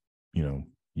me,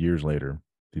 years later.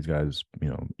 These guys,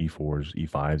 E4s,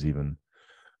 E5s even,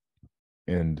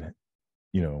 and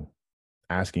you know,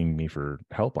 asking me for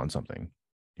help on something,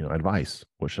 advice.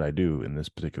 What should I do in this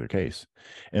particular case?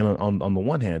 And on the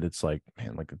one hand, it's like,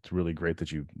 man, like, it's really great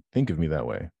that you think of me that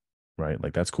way, right?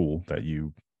 Like, that's cool that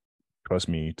you trust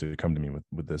me to come to me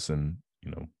with this and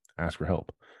ask for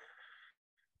help.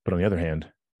 But on the other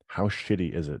hand, how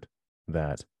shitty is it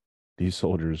that these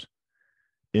soldiers,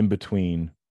 in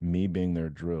between me being their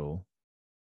drill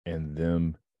and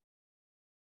them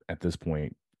at this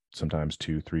point, sometimes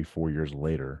 2, 3, 4 years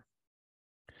later,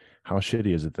 how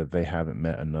shitty is it that they haven't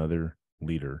met another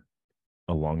leader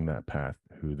along that path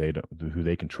who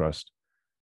they can trust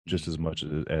just as much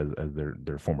as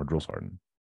their former drill sergeant?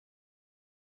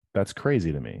 That's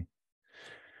crazy to me.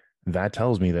 That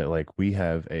tells me that, like, we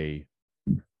have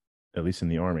at least in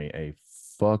the army, a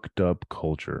fucked up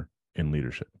culture in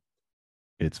leadership.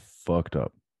 It's fucked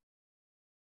up.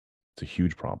 It's a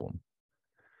huge problem.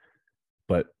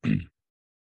 But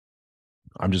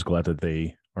I'm just glad that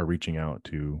they are reaching out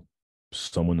to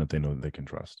someone that they know that they can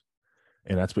trust.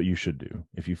 And that's what you should do.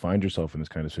 If you find yourself in this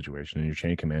kind of situation and your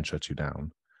chain of command shuts you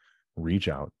down, reach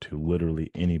out to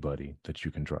literally anybody that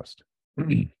you can trust.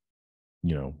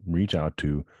 reach out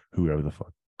to whoever the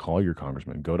fuck, call your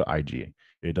congressman, go to IG.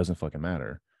 It doesn't fucking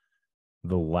matter.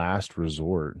 The last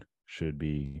resort should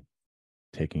be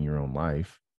taking your own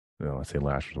life. I say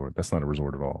last resort. That's not a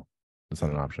resort at all. That's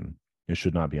not No. an option. It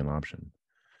should not be an option.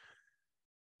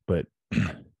 But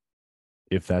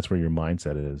if that's where your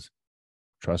mindset is,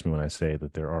 trust me when I say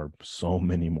that there are so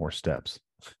many more steps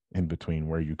in between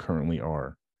where you currently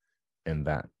are and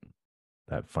that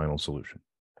final solution.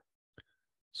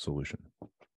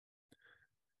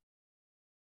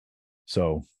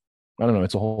 So I don't know.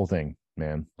 It's a whole thing,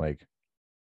 man. Like,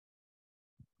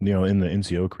 in the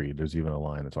NCO creed, there's even a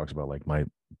line that talks about like my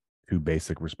two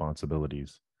basic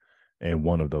responsibilities. And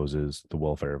one of those is the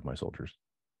welfare of my soldiers.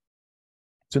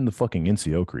 It's in the fucking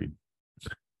NCO creed.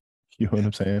 You know what Yeah.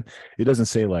 I'm saying? It doesn't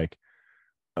say like,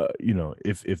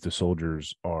 if the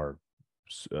soldiers are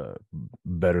uh,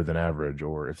 better than average,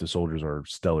 or if the soldiers are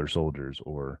stellar soldiers,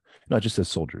 or not just as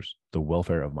soldiers, the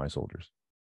welfare of my soldiers.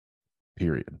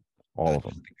 Period. All Not of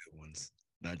just them. the good ones,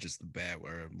 not just the bad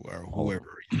or All of them.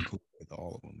 whoever you're cool with,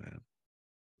 all of them, man.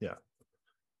 Yeah.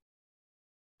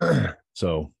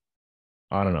 So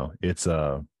I don't know. It's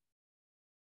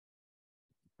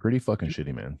pretty fucking You-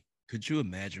 shitty, man. Could you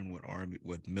imagine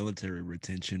what military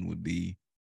retention would be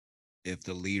if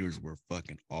the leaders were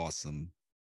fucking awesome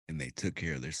and they took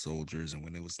care of their soldiers, and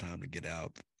when it was time to get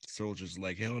out, soldiers were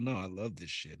like, hell no, I love this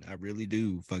shit. I really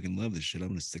do fucking love this shit. I'm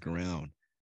gonna stick around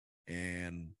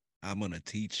and I'm gonna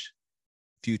teach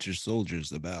future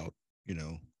soldiers about, you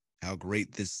know, how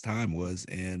great this time was,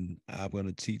 and I'm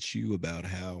gonna teach you about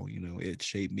how, it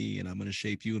shaped me, and I'm gonna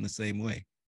shape you in the same way.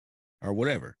 Or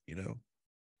whatever,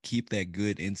 keep that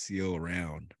good NCO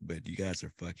around, but you guys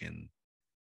are fucking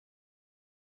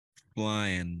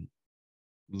flying,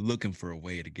 looking for a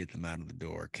way to get them out of the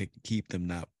door, keep them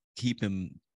not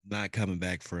coming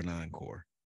back for an encore,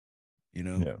 you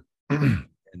know, Yeah.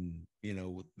 and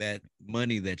that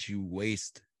money that you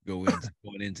waste going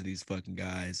into these fucking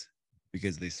guys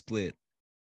because they split.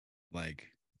 Like,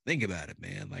 think about it,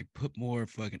 man. Like, put more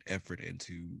fucking effort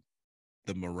into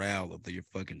the morale of your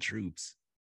fucking troops,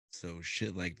 so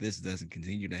shit like this doesn't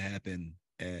continue to happen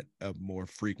at a more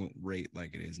frequent rate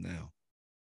like it is now.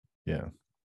 Yeah.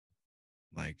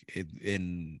 Like it,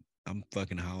 and I'm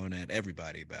fucking hollering at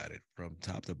everybody about it from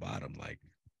top to bottom. Like,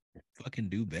 fucking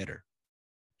do better,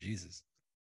 Jesus.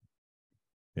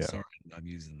 Yeah. Sorry, I'm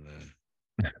using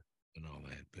the and all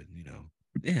that, but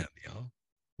damn, y'all.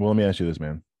 Well, let me ask you this,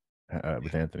 man. Yeah,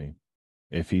 With Anthony,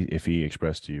 if he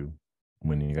expressed to you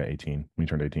when you got 18, when you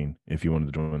turned 18, if you wanted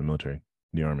to join the military,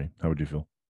 the army, how would you feel?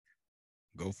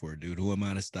 go for it, dude. Who am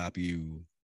I to stop you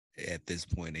at this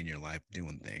point in your life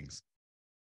doing things?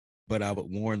 But I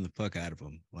would warn the fuck out of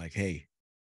them. Like, hey,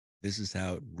 this is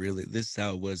how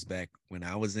it was back when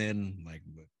I was in, like,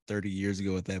 30 years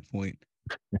ago at that point,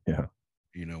 Yeah.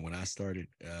 when I started.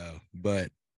 But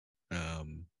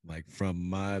like, from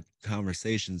my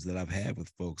conversations that I've had with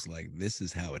folks, like, this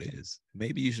is how it is.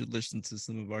 Maybe you should listen to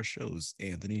some of our shows,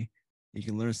 Anthony. You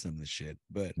can learn some of the shit.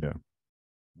 But Yeah.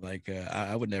 like,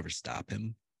 I would never stop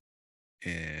him.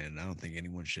 And I don't think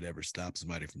anyone should ever stop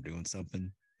somebody from doing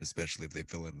something, especially if they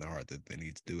feel in their heart that they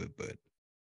need to do it. But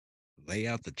lay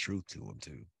out the truth to them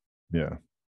too. Yeah.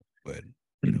 But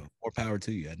more power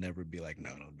to you. I'd never be like,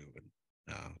 no, don't do it.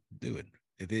 No, do it.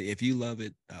 If you love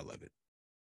it, I love it.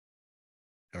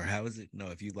 Or how is it? No,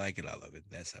 if you like it, I love it.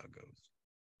 That's how it goes.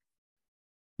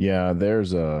 Yeah.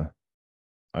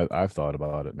 I've thought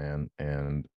about it, man.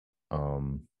 And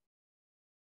um,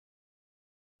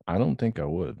 I don't think I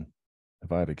would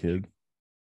if I had a kid.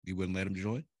 You wouldn't let him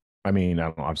join? I mean, I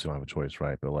don't obviously don't have a choice,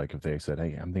 right? But like if they said,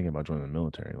 "Hey, I'm thinking about joining the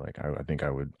military," like I think I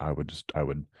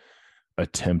would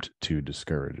attempt to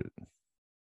discourage it.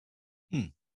 Hmm.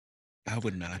 I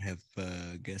would not have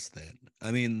guessed that.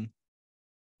 I mean,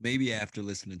 maybe after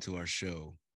listening to our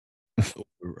show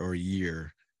or a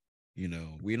year,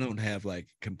 we don't have like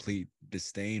complete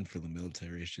disdain for the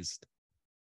military. It's just,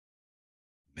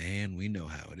 man, we know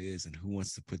how it is, and who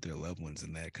wants to put their loved ones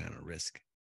in that kind of risk?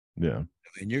 Yeah.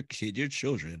 And your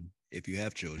children, if you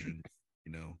have children,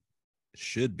 you know,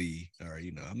 should be, or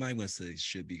I'm not going to say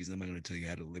should be because I'm not going to tell you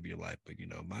how to live your life, but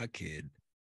my kid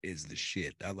is the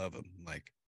shit. I love him.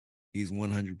 Like, he's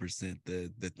 100%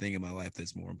 the thing in my life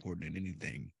that's more important than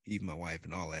anything, even my wife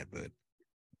and all that. But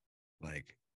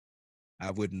like,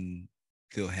 I wouldn't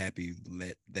feel happy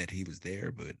that he was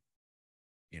there, but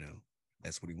you know,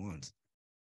 that's what he wants.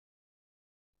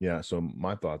 Yeah. So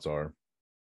my thoughts are,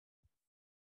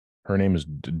 her name is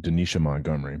Denisha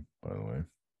Montgomery, by the way.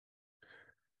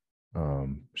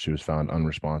 She was found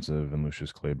unresponsive in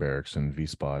Lucius Clay Barracks in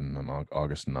Wiesbaden on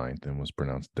August 9th and was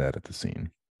pronounced dead at the scene.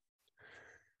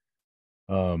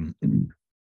 Um,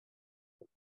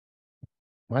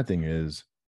 my thing is,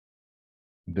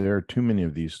 there are too many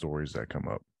of these stories that come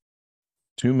up.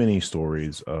 Too many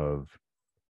stories of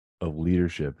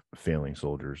leadership failing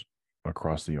soldiers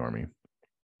across the army.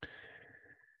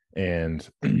 And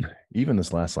even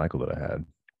this last cycle that I had,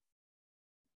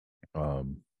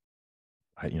 um,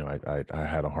 I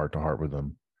had a heart to heart with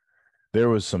them. There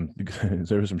was some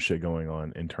there was some shit going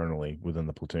on internally within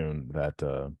the platoon that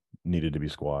needed to be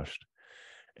squashed,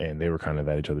 and they were kind of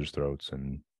at each other's throats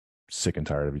and sick and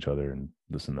tired of each other and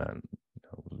this and that. And,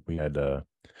 we had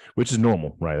which is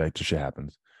normal, right? That just shit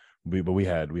happens. We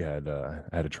had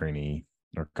a trainee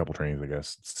or a couple trainees, I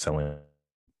guess, selling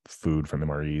food from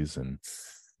MREs and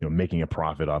making a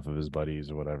profit off of his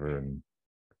buddies or whatever. And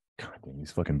God dang,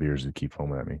 these fucking beers that keep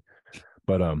foaming at me.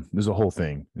 But there's a whole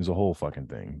thing. There's a whole fucking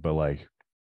thing. But like,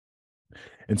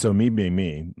 and so me being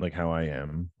me, like how I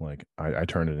am, like I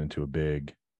turn it into a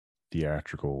big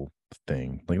theatrical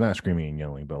thing. Like not screaming and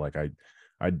yelling, but like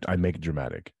I make it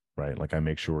dramatic, right? Like I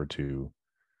make sure to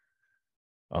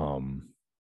um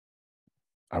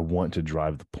I want to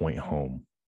drive the point home.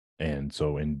 And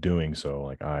so in doing so,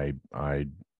 like I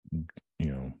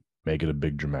make it a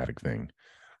big dramatic thing.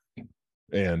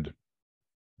 And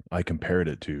I compared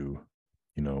it to,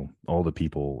 all the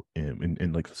people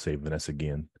in like say Vanessa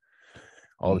Guillen,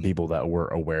 all the Mm. people that were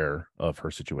aware of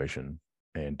her situation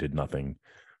and did nothing,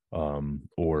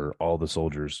 or all the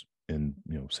soldiers and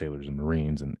sailors and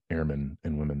Marines and airmen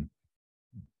and women,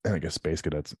 and I guess space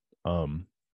cadets,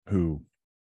 who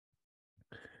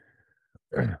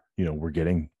were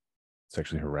getting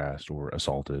sexually harassed or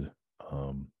assaulted,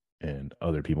 and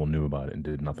other people knew about it and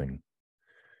did nothing.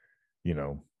 You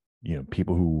know,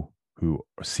 people who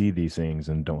see these things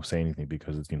and don't say anything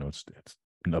because it's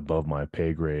above my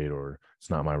pay grade, or it's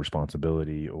not my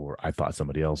responsibility, or I thought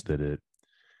somebody else did it.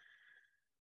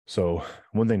 So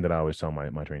one thing that I always tell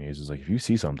my trainees is like, if you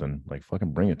see something, like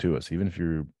fucking bring it to us, even if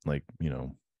you're like,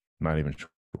 not even sure,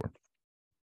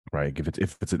 right?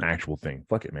 If it's an actual thing,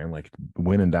 fuck it, man. Like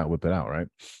when in doubt, whip it out, right?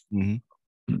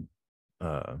 Mm-hmm.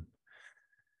 Uh,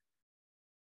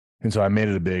 and so I made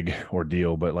it a big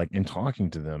ordeal, but like in talking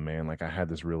to them, man, like I had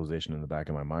this realization in the back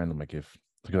of my mind. I'm like,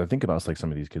 because I think about like some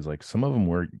of these kids, like some of them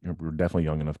were definitely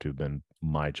young enough to have been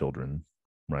my children,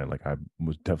 right? Like I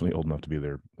was definitely old enough to be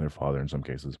their father in some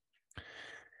cases.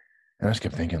 And I just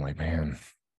kept thinking, like, man,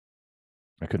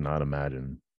 I could not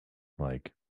imagine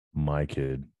like my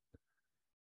kid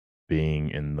being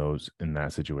in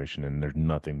that situation, and there's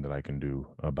nothing that I can do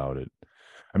about it.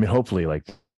 I mean, hopefully, like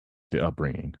the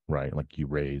upbringing, right? Like you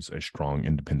raise a strong,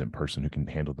 independent person who can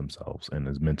handle themselves and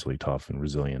is mentally tough and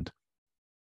resilient.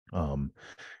 Um,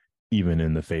 Even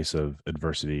in the face of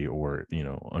adversity, or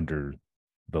under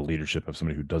the leadership of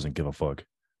somebody who doesn't give a fuck,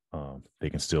 they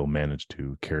can still manage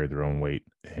to carry their own weight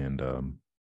and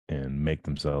make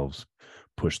themselves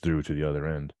push through to the other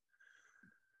end.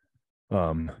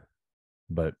 Um,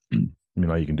 but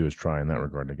all you can do is try in that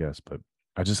regard, I guess. But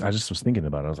I just was thinking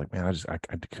about it. I was like, man, I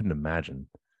couldn't imagine,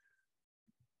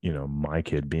 my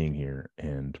kid being here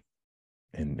and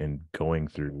going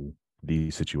through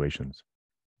these situations.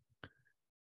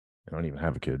 I don't even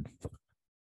have a kid.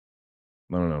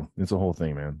 I don't know. It's a whole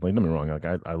thing, man. Like, don't get me wrong. Like,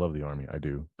 I love the army. I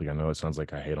do. Like, I know it sounds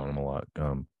like I hate on them a lot.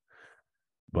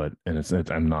 But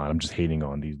and I'm not. I'm just hating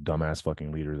on these dumbass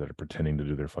fucking leaders that are pretending to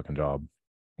do their fucking job,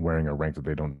 wearing a rank that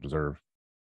they don't deserve.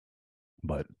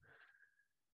 But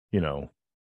you know,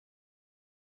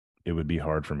 it would be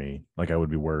hard for me. Like, I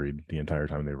would be worried the entire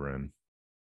time they were in.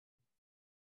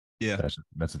 Yeah,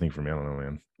 That's the thing for me. I don't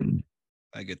know, man.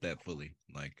 I get that fully.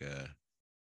 Like,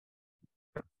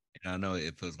 and I know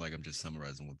it feels like I'm just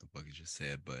summarizing what the fuck you just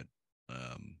said, but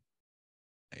um,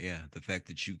 yeah, the fact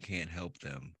that you can't help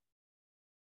them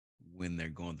when they're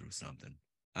going through something.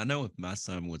 I know if my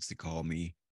son was to call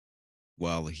me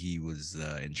while he was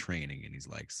in training and he's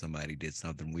like, somebody did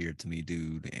something weird to me,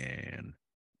 dude, and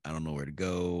I don't know where to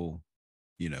go.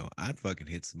 I'd fucking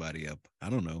hit somebody up.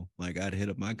 I don't know. Like I'd hit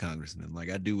up my congressman.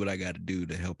 Like I do what I got to do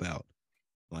to help out.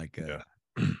 Like Yeah.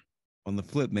 on the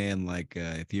flip, man, like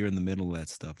if you're in the middle of that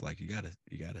stuff, like you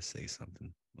gotta say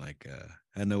something. Like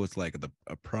I know it's like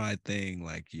a pride thing.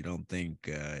 Like you don't think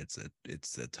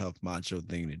it's a tough macho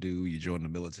thing to do. You join the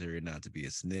military not to be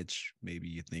a snitch. Maybe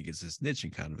you think it's a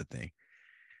snitching kind of a thing.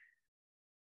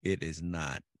 It is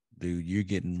not, dude. You're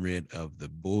getting rid of the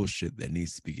bullshit that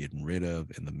needs to be getting rid of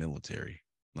in the military.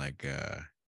 Like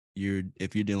you're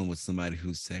if you're dealing with somebody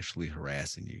who's sexually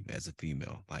harassing you as a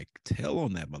female, like tell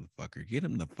on that motherfucker, get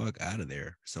him the fuck out of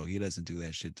there so he doesn't do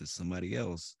that shit to somebody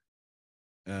else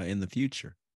in the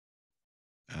future.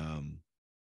 Um,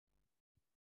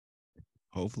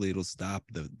 Hopefully it'll stop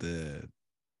the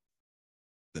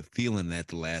the feeling that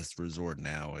the last resort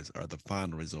now is, or the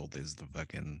final result is the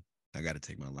fucking, I got to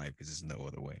take my life because there's no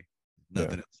other way. Yeah.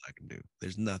 Nothing else I can do.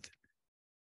 There's nothing.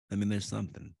 I mean, there's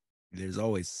something. There's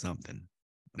always something.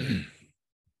 I mean,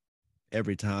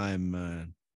 every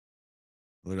time,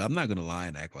 look, I'm not going to lie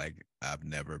and act like I've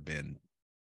never been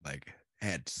like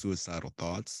had suicidal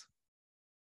thoughts.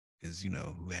 Is,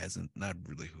 who hasn't, not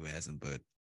really who hasn't, but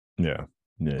Yeah.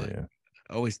 Yeah. like, Yeah.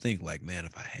 I always think like, man,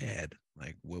 if I had,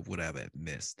 like, what would I have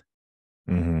missed?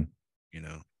 Mm-hmm. You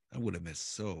know, I would have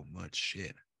missed so much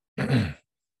shit. And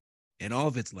all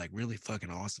of it's like really fucking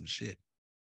awesome shit.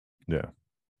 Yeah.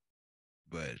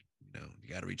 But, you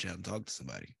got to reach out and talk to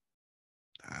somebody.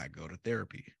 I go to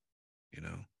therapy, you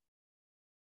know,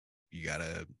 you got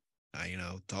to,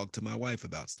 talk to my wife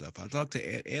about stuff. I talk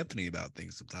to Anthony about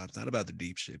things sometimes, not about the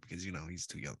deep shit because, he's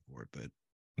too young for it. But,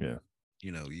 Yeah.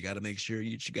 you got to make sure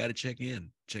you got to check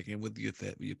in with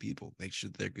your people, make sure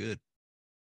they're good.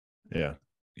 Yeah.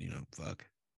 Fuck.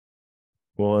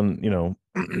 Well,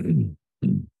 and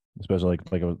especially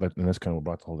and that's kind of what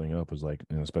brought the whole thing up was like,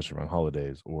 especially around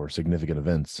holidays or significant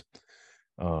events.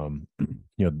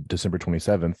 December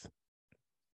 27th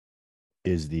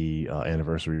is the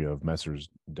anniversary of Messer's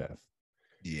death.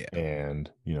 Yeah. And,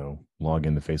 log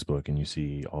into Facebook and you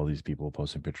see all these people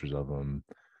posting pictures of him,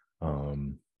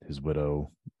 his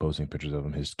widow posting pictures of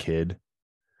him, his kid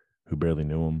who barely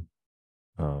knew him,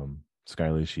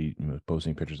 Skyly, she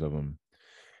posting pictures of him.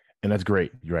 And that's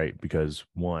great, right? Because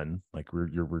one, like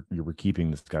we're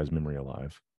keeping this guy's memory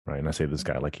alive, right? And I say this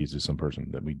guy like he's just some person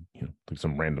that we, like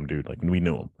some random dude, like we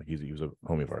knew him, like he was a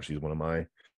homie of ours. He's one of my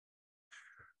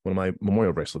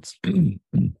memorial bracelets,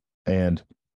 and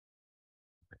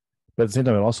but at the same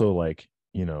time, it also like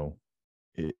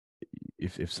it,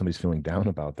 if somebody's feeling down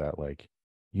about that, like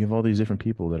you have all these different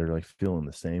people that are like feeling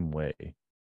the same way,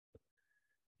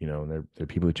 and they're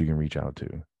people that you can reach out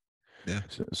to. Yeah.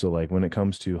 So like when it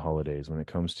comes to holidays, when it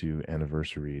comes to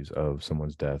anniversaries of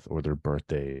someone's death or their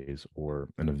birthdays or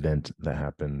an event that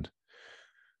happened,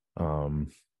 um,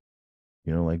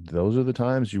 like those are the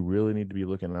times you really need to be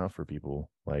looking out for people.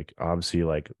 Like obviously,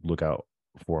 like look out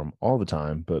for them all the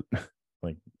time, but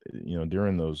like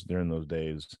during those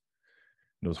days,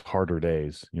 those harder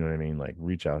days, you know what I mean? Like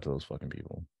reach out to those fucking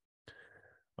people.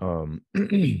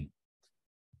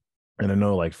 And I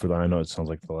know like I know it sounds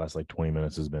like the last like 20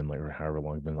 minutes has been like, or however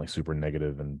long been like super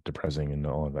negative and depressing and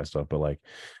all of that stuff, but like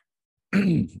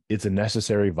it's a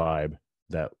necessary vibe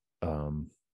that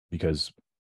because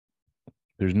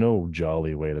there's no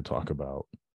jolly way to talk about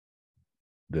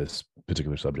this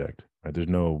particular subject, right? There's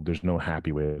no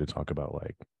happy way to talk about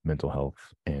like mental health.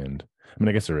 And I mean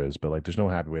I guess there is, but like there's no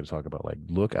happy way to talk about like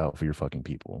look out for your fucking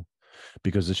people,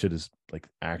 because this shit is like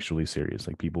actually serious.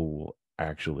 Like people will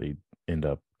actually end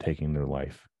up taking their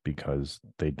life because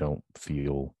they don't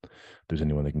feel there's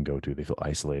anyone they can go to. They feel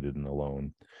isolated and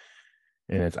alone.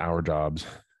 And it's our jobs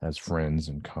as friends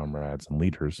and comrades and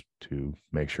leaders to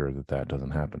make sure that that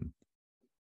doesn't happen.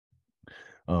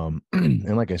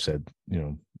 And like I said,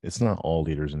 it's not all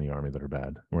leaders in the army that are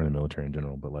bad or in the military in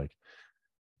general, but like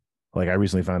I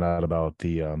recently found out about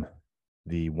the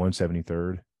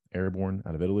 173rd Airborne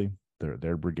out of Italy,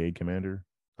 their brigade commander,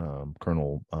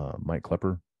 Colonel Mike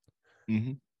Klepper.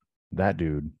 Mm-hmm. That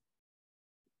dude,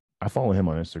 I follow him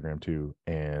on Instagram too,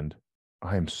 and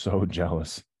I am so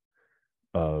jealous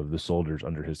of the soldiers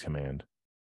under his command.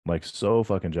 Like so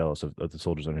fucking jealous of the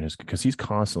soldiers under his, because he's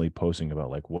constantly posting about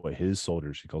like what his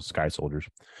soldiers, he calls sky soldiers,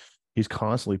 he's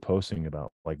constantly posting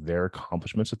about like their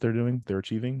accomplishments that they're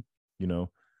achieving, you know.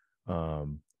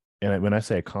 um when I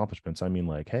say accomplishments, I mean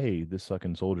like, hey, this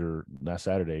fucking soldier last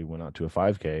Saturday went out to a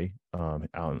 5K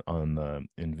out on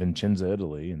in Vincenza,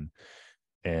 Italy,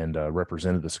 and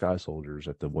represented the Sky Soldiers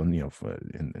at the one,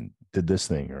 and did this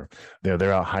thing, or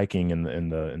they're out hiking in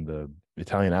the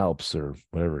Italian Alps or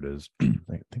whatever it is.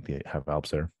 I think they have Alps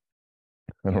there.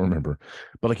 I don't remember,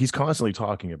 but like he's constantly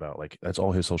talking about like that's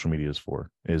all his social media is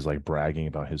for, is like bragging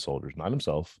about his soldiers, not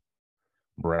himself,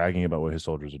 bragging about what his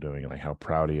soldiers are doing and like how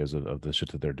proud he is of the shit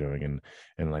that they're doing,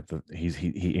 and like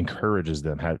he encourages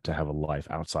them to have a life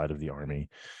outside of the army.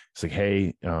 It's like,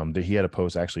 hey, he had a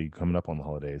post actually coming up on the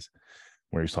holidays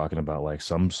where he's talking about like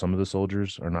some of the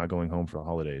soldiers are not going home for the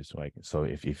holidays. Like, so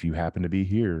if you happen to be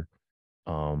here,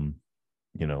 um,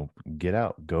 get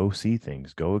out, go see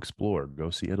things, go explore, go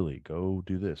see Italy, go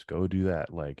do this, go do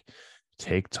that. Like,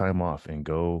 take time off and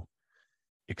go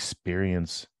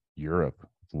experience Europe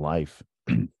life.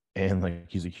 And like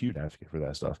he's a huge advocate for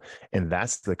that stuff. And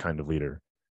that's the kind of leader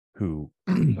who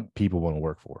people want to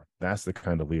work for. That's the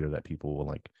kind of leader that people will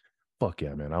like, fuck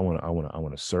yeah, man. I want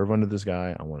to serve under this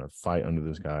guy. I want to fight under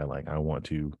this guy. Like I want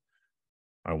to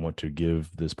I want to give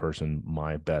this person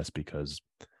my best because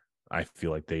I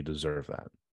feel like they deserve that.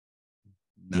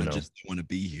 You Not know? just I want to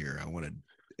be here. I want to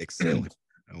excel here.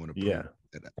 I want to prove Yeah.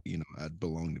 that I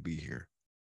belong to be here.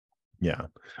 Yeah.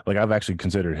 Like I've actually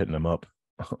considered hitting him up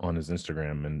on his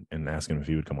Instagram and asking him if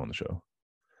he would come on the show.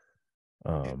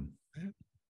 Yeah. Um,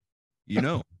 You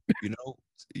know, you know,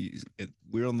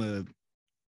 we're on the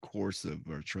course of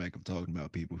or track of talking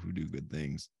about people who do good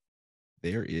things.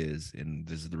 There is, and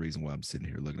this is the reason why I'm sitting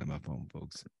here looking at my phone,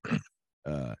 folks.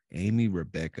 Amy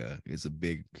Rebecca is a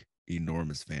big,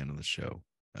 enormous fan of the show.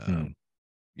 hmm. Um,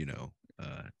 you know,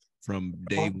 from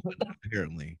day one,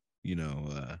 apparently,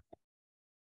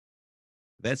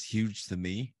 that's huge to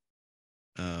me.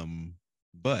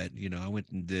 But I went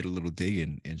and did a little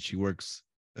digging, and she works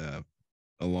uh,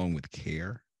 along with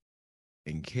Care,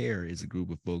 and Care is a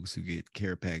group of folks who get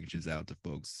care packages out to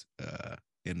folks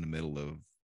in the middle of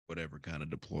whatever kind of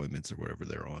deployments or whatever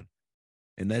they're on,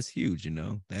 and that's huge.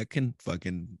 That can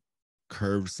fucking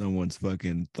curve someone's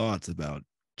fucking thoughts about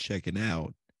checking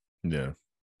out. Yeah.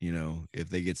 If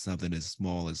they get something as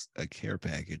small as a care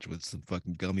package with some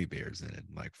fucking gummy bears in it,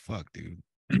 like fuck, dude.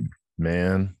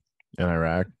 Man, in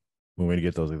Iraq, when we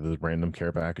get those random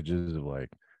care packages of like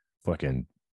fucking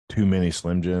too many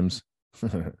Slim Jims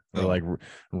or Oh, like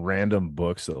random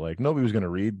books that like nobody was going to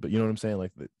read, but you know what I'm saying?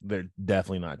 Like they're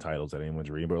definitely not titles that anyone's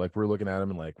reading, but like we're looking at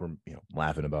them and like we're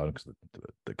laughing about them because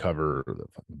the cover or the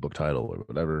book title or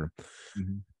whatever,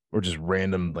 mhm. or just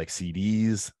random like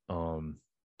CDs.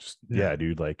 Just Yeah. yeah,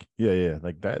 dude. Like yeah,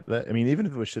 like that. I mean, even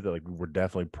if it was shit that like we're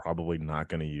definitely probably not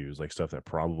going to use, like stuff that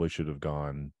probably should have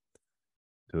gone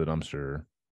to the dumpster.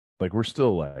 Like we're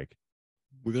still like,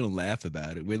 We're gonna laugh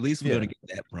about it. Well, at least we're gonna yeah,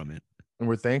 get that from it. and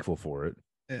we're thankful for it.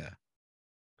 Yeah.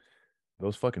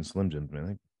 Those fucking Slim Jims,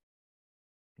 man,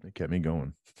 they kept me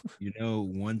going.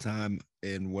 One time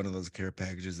in one of those care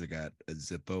packages, I got a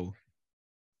Zippo.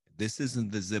 This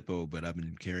isn't the Zippo, but I've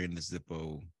been carrying the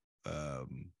Zippo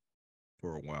um,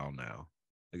 for a while now.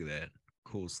 Look at that.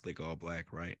 Cool, slick, all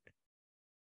black, right?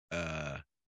 Uh,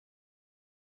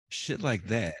 Shit like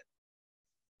that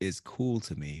is cool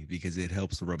to me because it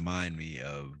helps remind me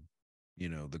of,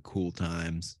 the cool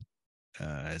times,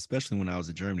 especially when I was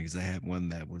in Germany, because I had one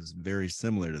that was very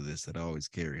similar to this that I always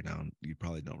carried. You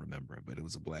probably don't remember it, but it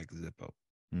was a black Zippo.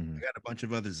 I Mm-hmm. got a bunch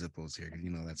of other Zippos here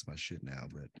because that's my shit now.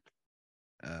 But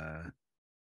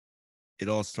it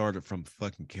all started from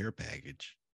fucking care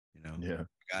package. Yeah,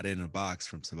 Got it in a box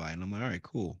from somebody, and I'm like, all right,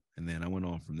 cool. And then I went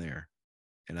on from there.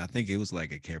 And I think it was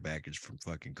like a care package from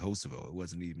fucking Kosovo. It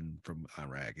wasn't even from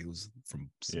Iraq. It was from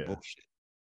some yeah, bullshit.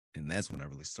 And that's when I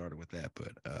really started with that.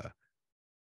 But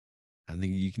I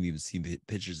think you can even see the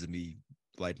pictures of me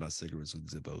light my cigarettes with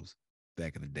Zippos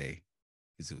back in the day.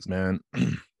 Because it was man.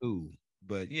 cool.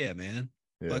 But yeah, man.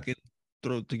 Yeah, Fucking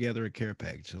throw together a care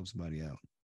package, help somebody out.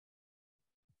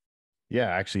 yeah.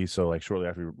 Actually, so like shortly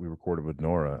after we recorded with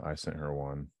Nora, I sent her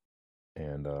one,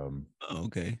 and Oh,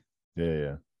 okay.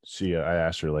 yeah. She, I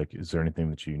asked her like, is there anything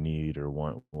that you need or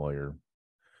want while you're,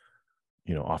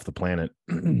 off the planet?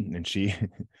 And she,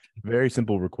 very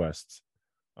simple requests.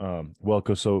 Well,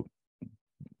 cause so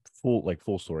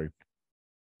full story.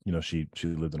 She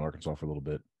lived in Arkansas for a little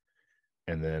bit,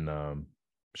 and then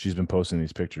she's been posting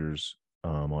these pictures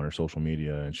on her social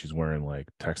media, and she's wearing like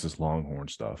Texas Longhorn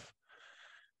stuff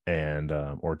and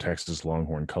or Texas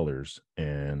Longhorn colors,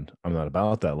 and I'm not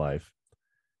about that life.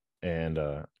 And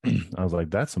I was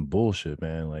like, that's some bullshit,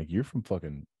 man. Like you're from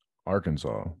fucking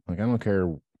Arkansas. Like I don't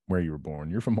care where you were born.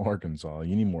 You're from Arkansas.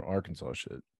 You need more Arkansas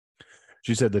shit.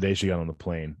 She said the day she got on the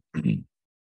plane,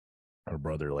 her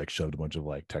brother like shoved a bunch of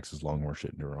like Texas Longhorn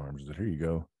shit into her arms. He said, "Here you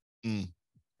go." Mm.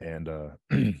 And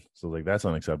so like that's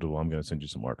unacceptable. I'm gonna send you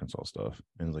some Arkansas stuff.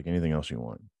 And it's like anything else you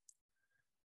want.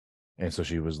 And so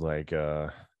she was like,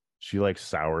 she likes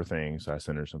sour things. So I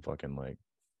sent her some fucking like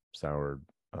sour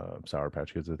sour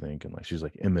patch kids, I think. And like she's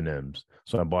like M&Ms.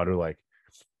 So I bought her like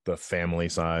the family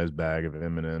size bag of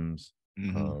M&Ms.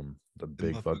 Mm-hmm. The The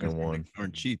big motherfuckers fucking one.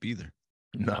 aren't cheap either.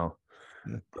 No.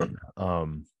 Yeah.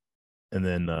 um and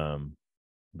then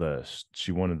the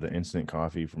she wanted the instant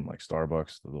coffee from like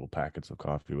Starbucks, the little packets of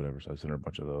coffee, whatever. So I sent her a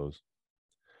bunch of those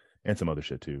and some other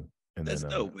shit too. And That's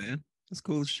then dope, man. That's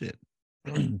cool as shit.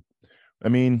 I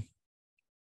mean,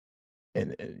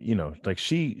 and like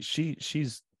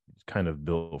she's kind of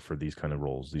built for these kind of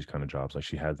roles, these kind of jobs. Like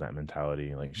she has that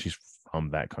mentality. Like she's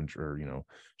from that country, or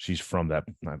she's from that,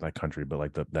 not that country, but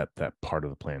like that part of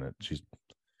the planet. She's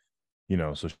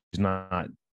so she's not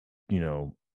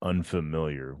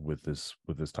unfamiliar with this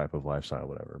type of lifestyle,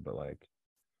 whatever. But like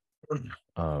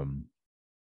um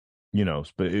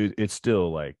but it's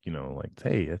still like like,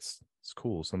 hey, it's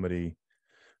cool, somebody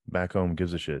back home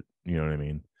gives a shit. You know what I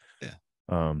mean?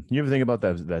 Yeah. You ever think about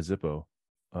that Zippo,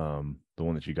 the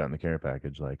one that you got in the care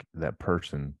package, like that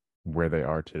person where they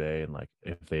are today, and like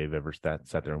if they've ever sat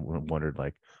there and wondered,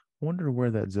 like, wonder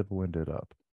where that Zippo ended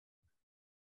up.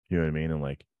 You know what I mean? And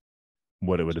like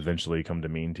what it would eventually come to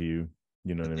mean to you.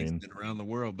 You know That what I thing's mean? been around the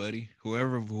world, buddy.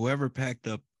 Whoever packed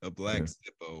up a black Yeah.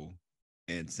 Zippo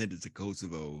and sent it to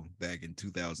Kosovo back in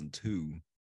 2002,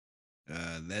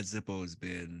 that Zippo has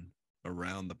been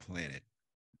around the planet.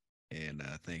 And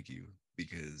thank you,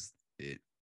 because it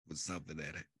was something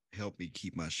that helped me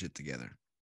keep my shit together.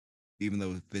 Even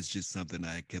though if it's just something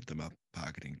I kept in my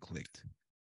pocket and clicked,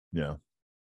 Yeah.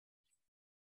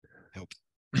 helped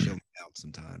show me out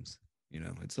sometimes.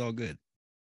 It's all good.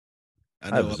 I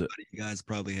I know have a a lot Zip. of you guys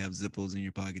probably have Zippos in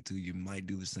your pocket too. You might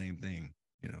do the same thing,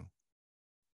 you know.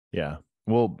 Yeah.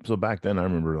 Well, so back then I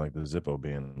remember like the Zippo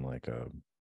being like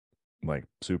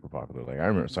super popular. Like I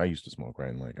remember, so I used to smoke, right?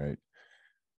 And like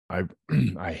I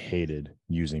I hated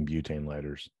using butane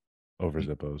lighters over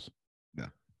Zippos. Yeah.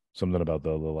 Something about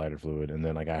the lighter fluid. And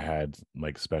then like I had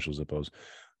like special Zippos.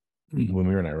 When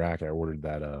we were in Iraq, I ordered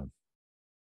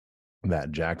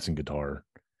that Jackson guitar,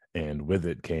 and with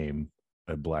it came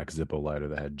a black Zippo lighter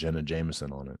that had Jenna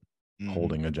Jameson on it, Mm-hmm.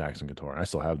 holding a Jackson guitar. I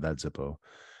still have that Zippo.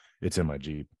 It's in my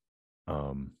Jeep.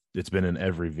 It's been in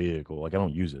every vehicle. Like I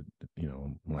don't use it, I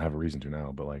don't have a reason to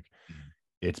now, but like Mm-hmm.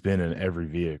 it's been in every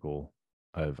vehicle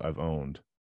I've owned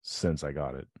since I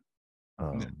got it. Yeah.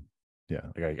 Um, yeah,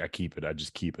 like I keep it. I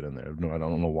just keep it in there. No, I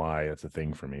don't know why that's a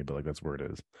thing for me, but like that's where it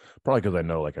is. Probably because I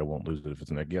know like I won't lose it if it's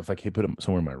in there. If I put it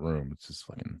somewhere in my room, it's just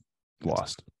fucking It's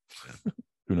lost. yeah.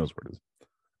 Who knows where it is?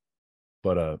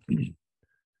 But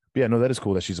yeah, no, that is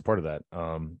cool that she's a part of that.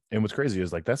 And what's crazy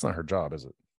is like that's not her job, is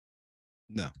it?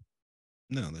 No,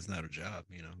 no, that's not her job,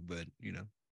 but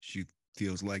she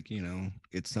feels like,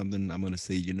 it's something I'm gonna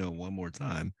say, one more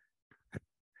time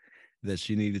that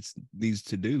she needs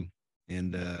to do.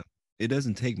 And it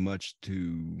doesn't take much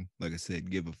to, like I said,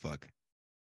 give a fuck.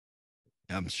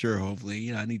 I'm sure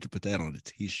hopefully, I need to put that on a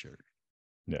t-shirt.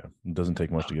 Yeah, it doesn't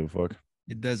take much to give a fuck.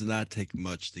 It does not take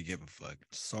much to give a fuck.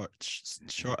 Stars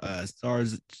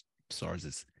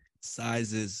is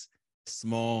sizes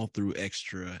small through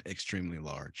extra, extremely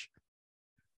large.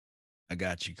 I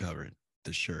got you covered.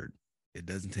 The shirt. It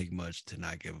doesn't take much to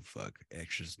not give a fuck.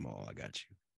 Extra small, I got you.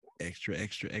 Extra,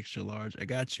 extra, extra large, I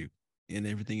got you. And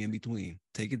everything in between.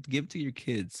 Take it, give it to your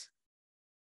kids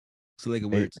so they can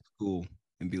wear Maybe, it to school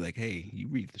and be like, hey, you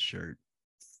read the shirt.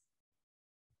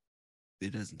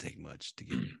 It doesn't take much to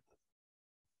give.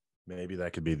 maybe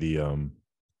that could be the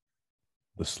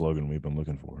slogan we've been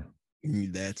looking for.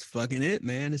 That's fucking it,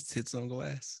 man. It's tits on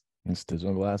glass. It's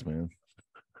Digital Glass, man.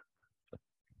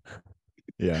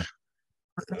 Yeah.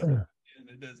 And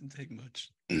it doesn't take much.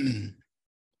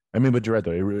 I mean, but you're right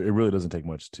though. It really doesn't take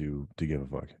much to give a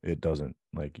fuck. It doesn't.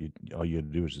 Like all you have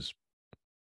to do is just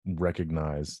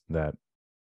recognize that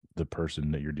the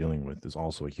person that you're dealing with is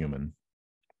also a human,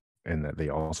 and that they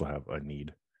also have a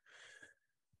need,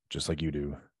 just like you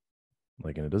do.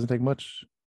 Like, and it doesn't take much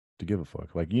to give a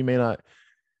fuck. Like you may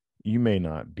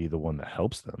not be the one that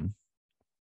helps them,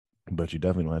 but you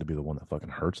definitely don't have to be the one that fucking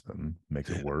hurts them, makes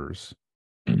it worse.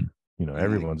 You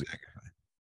don't want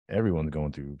Everyone's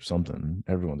going through something.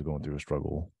 Everyone's going through a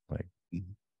struggle. Like, to.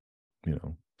 you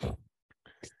know,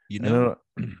 You and know,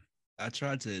 then, I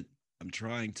tried to. I'm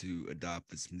trying to adopt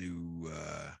this new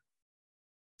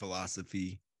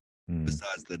philosophy mm,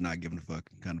 besides the not giving a fuck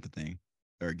kind of a thing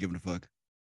or giving a fuck.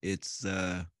 It's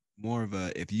more of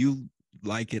a if you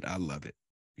like it, I love it.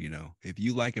 If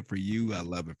you like it for you, I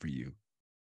love it for you.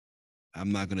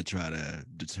 I'm not gonna try to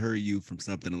deter you from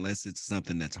something unless it's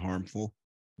something that's harmful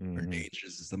or mhm.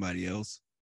 dangerous to somebody else.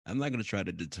 I'm not gonna try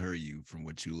to deter you from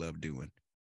what you love doing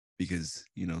because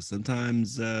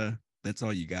sometimes that's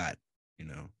all you got. You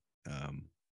know, um,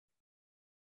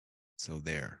 so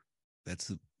there.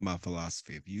 That's my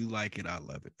philosophy. If you like it, I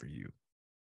love it for you.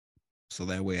 So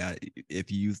that way,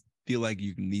 if you feel like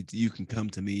you can come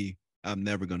to me. I'm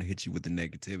never going to hit you with the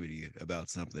negativity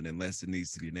about something unless it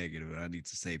needs to be negative. And I need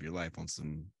to save your life on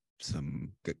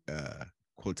some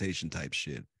quotation type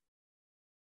shit.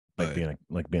 like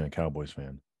But being a Cowboys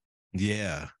fan.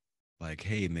 yeah, like,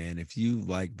 hey man, if you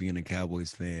like being a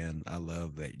Cowboys fan, I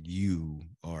love that you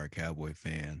are a Cowboy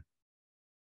fan.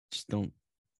 Just don't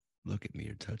look at me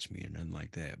or touch me or nothing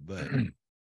like that. But you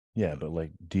Yeah, know, but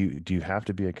like, do you have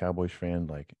to be a Cowboys fan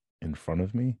like in front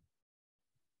of me?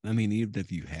 I mean, even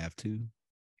if you have to,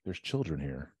 There's children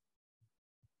here.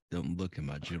 don't look in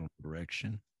my general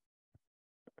direction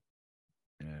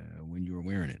when you're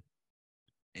wearing it.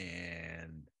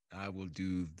 And I will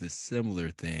do the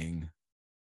similar thing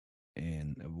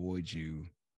and avoid you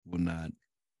will not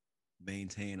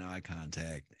maintain eye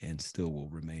contact and still will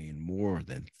remain more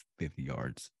than 50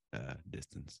 yards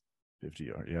distance. 50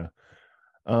 yard, yeah.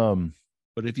 Um,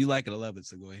 But if you like it, I love it.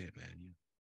 So go ahead, man.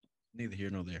 Neither here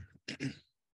nor there.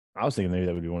 I was thinking maybe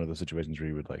that would be one of those situations where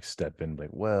you would like step in, like,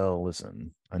 well,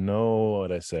 listen, I know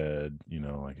what I said,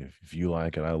 like if you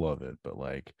like it, I love it, but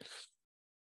like,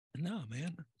 No,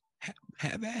 man.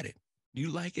 Have at it. You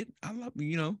like it? I love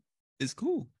it's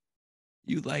cool.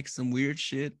 You like some weird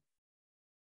shit?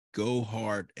 Go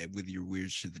hard with your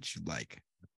weird shit that you like.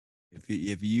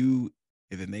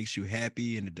 If it makes you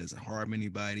happy and it doesn't harm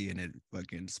anybody and it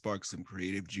fucking sparks some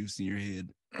creative juice in your head,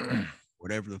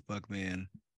 whatever the fuck, man,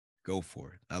 go for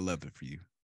it. I love it for you.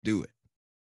 Do it.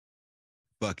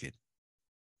 Fuck it.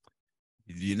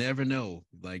 You never know.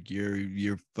 Like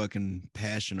your fucking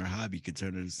passion or hobby could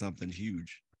turn into something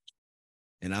huge.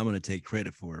 And I'm gonna take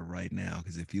credit for it right now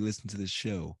because if you listen to this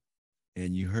show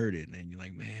and you heard it and you're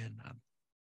like, man,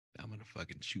 I'm gonna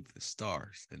fucking shoot for the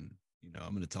stars, and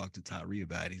I'm gonna talk to Tyree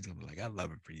about it. He's gonna be like, I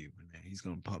love it for you, and he's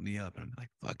gonna pump me up, and I'm like,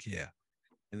 fuck yeah.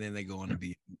 And then they go on to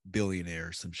be billionaire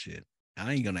or some shit.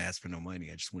 I ain't gonna ask for no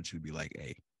money. I just want you to be like,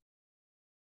 hey,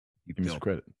 you give me some felt,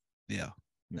 credit. yeah, Yeah.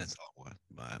 that's all I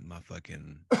want. My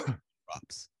fucking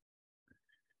props.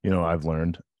 I've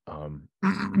learned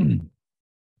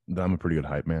that I'm a pretty good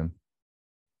hype man.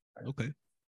 Okay.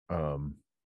 Um,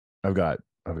 I've got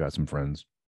some friends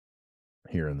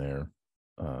here and there,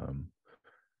 um,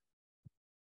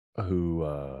 who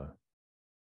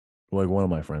like one of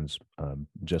my friends,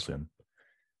 Jesslyn,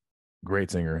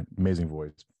 great singer, amazing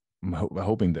voice. I'm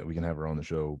hoping that we can have her on the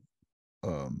show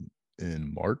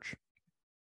in March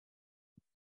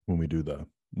when we do the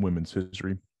women's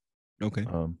history, Okay.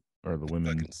 or the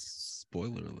women. Fucking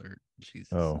spoiler alert.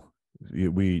 Jesus. Oh, yeah,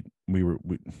 we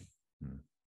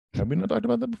have we not talked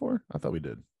about that before? I thought we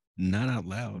did. Not out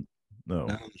loud. No,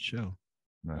 Not on the show.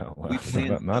 not out We loud. plan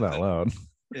Not stuff out out. loud.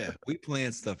 Yeah, we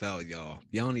plan stuff out, y'all.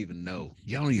 Y'all don't even know.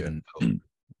 Y'all don't Yeah. even know.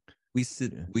 We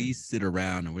sit Yeah. we sit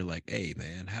around and we're like, hey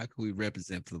man, how can we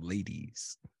represent for the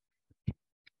ladies?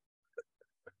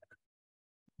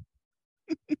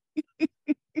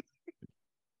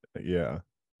 Yeah,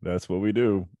 that's what we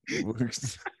do.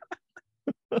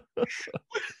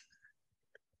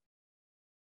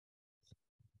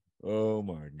 Oh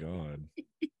my god.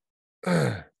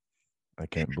 I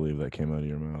can't believe that came out of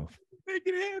your mouth. Make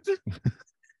it happen.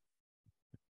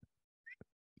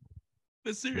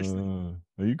 But seriously,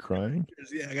 Are you crying?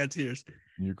 yeah, I got tears.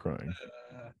 You're crying.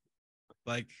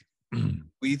 Like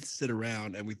we sit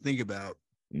around and we think about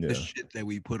the Yeah. shit that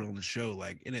we put on the show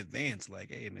like in advance.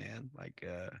 Like, hey man, like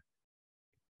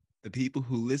the people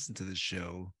who listen to the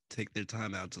show take their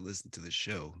time out to listen to the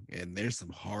show, and there's some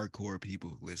hardcore people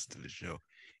who listen to the show.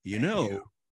 You Thank know, you.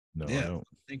 No, I yeah. don't.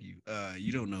 Thank you.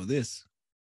 You don't know this,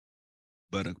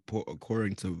 but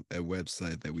according to a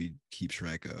website that we keep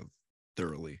track of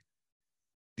thoroughly,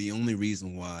 the only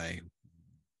reason why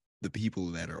the people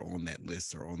that are on that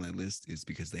list is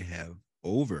because they have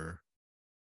over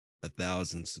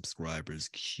 1,000 subscribers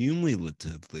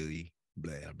cumulatively,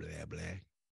 blah blah blah,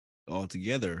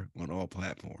 altogether on all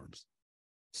platforms.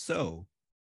 So,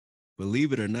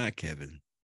 believe it or not, Kevin,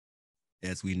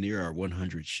 as we near our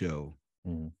 100 show,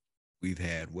 we've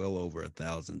had well over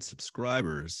 1,000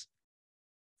 subscribers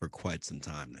for quite some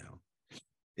time now.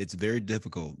 It's very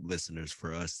difficult, listeners,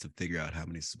 for us to figure out how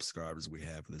many subscribers we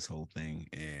have for this whole thing.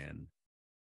 And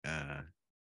uh,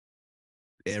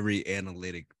 every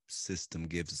analytic system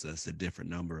gives us a different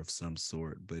number of some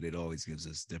sort, but it always gives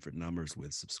us different numbers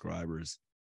with subscribers.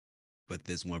 But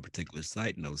this one particular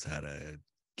site knows how to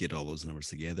get all those numbers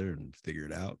together and figure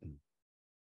it out and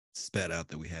spat out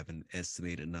that we have an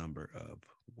estimated number of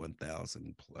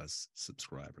 1,000 plus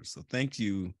subscribers. So thank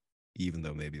you, even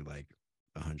though maybe like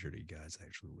 100 of you guys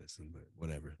actually listen, but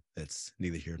whatever. That's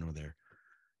neither here nor there.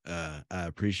 I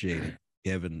appreciate it.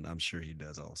 Kevin, I'm sure he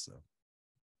does also.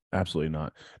 Absolutely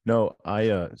not. No, so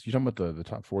you talking about the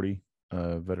top 40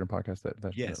 veteran podcast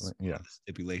Yes. yeah. The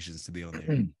stipulations to be on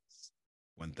there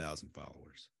 1,000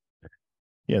 followers.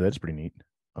 Yeah, that's pretty neat.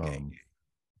 Okay.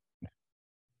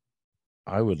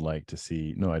 I would like to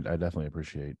see, no, I definitely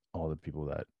appreciate all the people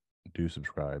that do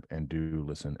subscribe and do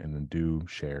listen and then do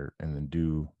share and then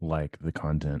do like the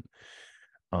content.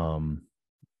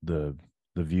 The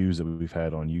views that we've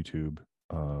had on YouTube,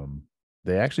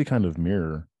 they actually kind of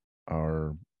mirror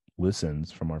our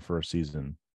listens from our first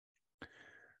season.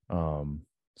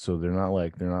 So they're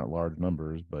not large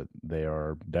numbers, but they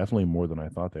are definitely more than I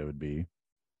thought they would be,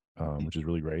 which is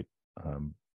really great.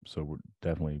 So we're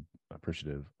definitely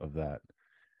appreciative of that.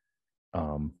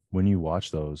 When you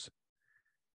watch those,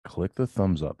 click the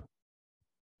thumbs up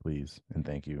please and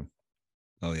thank you.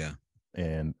 Oh yeah.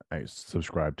 And I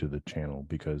subscribe to the channel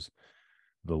because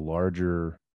the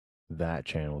larger that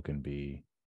channel can be,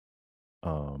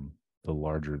 the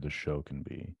larger the show can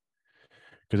be.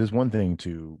 Because it's one thing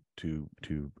to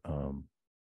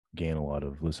gain a lot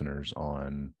of listeners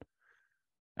on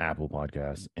Apple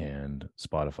Podcasts and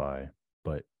Spotify,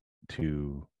 but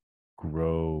to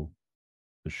grow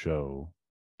the show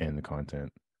and the content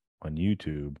on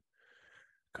YouTube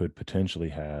could potentially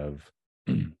have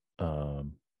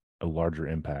a larger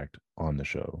impact on the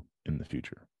show in the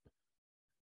future.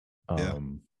 Yeah.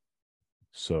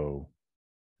 So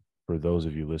for those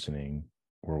of you listening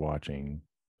or watching,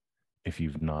 if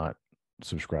you've not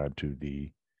subscribed to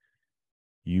the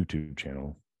YouTube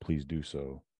channel, please do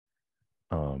so.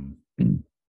 And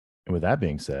with that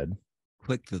being said,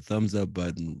 Click the thumbs up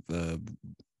button right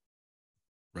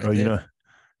oh, you there.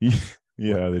 know,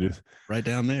 yeah, they just Right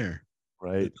down there.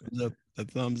 right, The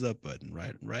thumbs up button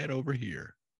right over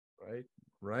here. right,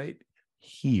 right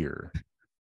here, Yeah.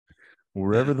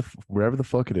 wherever the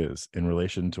fuck it is in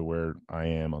relation to where I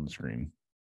am on the screen.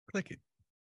 Click it.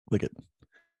 Click it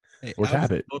Hey, or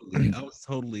tap it. I was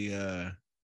totally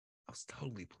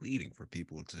pleading for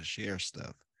people to share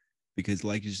stuff because,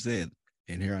 like you said,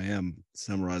 and here I am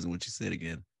summarizing what you said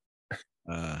again.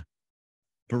 Uh,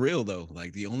 for real though,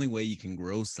 like the only way you can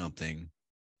grow something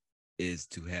is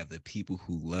to have the people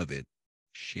who love it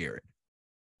share it.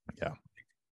 Yeah,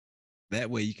 That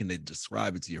way you can then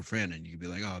describe it to your friend and you can be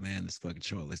like, oh man, this fucking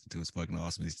show I listened to is fucking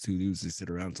awesome. These two dudes, they sit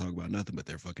around and talk about nothing, but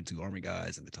they're fucking two army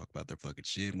guys and they talk about their fucking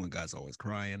shit. One guy's always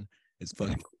crying. It's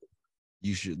fucking cool.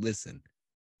 You should listen.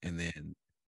 And then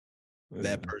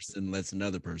that person lets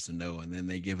another person know, and then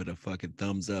they give it a fucking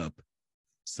thumbs up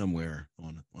somewhere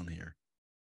on here.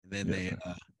 And then yes,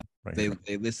 right they here.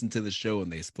 they listen to the show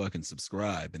and they fucking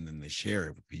subscribe, and then they share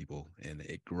it with people, and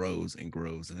it grows and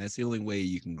grows. And that's the only way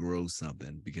you can grow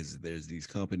something because there's these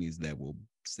companies that will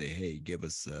say, "Hey, give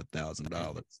us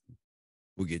 $1,000,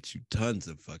 we'll get you tons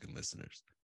of fucking listeners."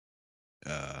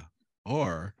 Uh,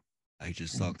 or I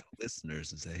just talk to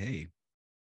listeners and say, "Hey,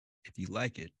 if you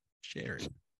like it, share it."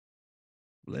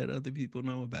 Let other people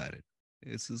know about it.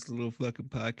 It's this little fucking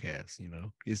podcast, you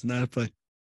know. It's not a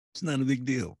big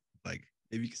deal. Like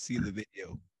if you can see the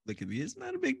video, look at me. It's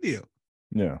not a big deal.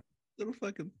 Yeah, Little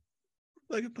fucking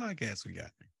podcast we got.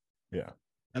 yeah,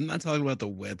 I'm not talking about the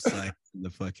website,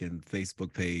 the fucking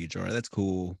Facebook page. All right, that's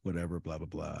cool. Whatever, blah blah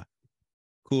blah.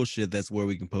 Cool shit. That's where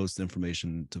we can post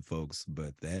information to folks.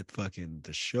 But that fucking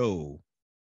the show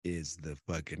is the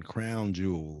fucking crown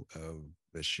jewel of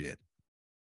the shit.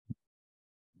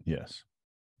 yes,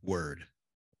 Word.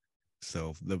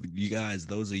 So you guys,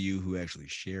 those of you who actually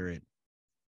share it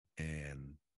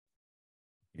and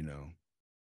you know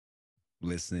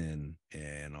listen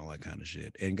and all that kind of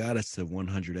shit, and got us to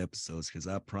 100 episodes. Because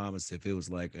I promise, if it was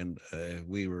like, and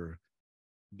we were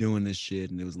doing this shit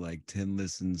and it was like 10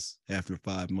 listens after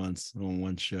 5 months on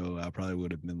one show, I probably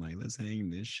would have been like, let's hang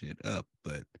this shit up.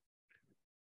 But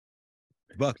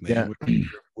fuck, man, yeah.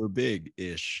 we're big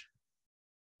ish.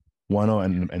 Well, I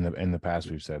know in the past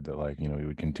we've said that, like, we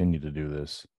would continue to do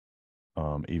this,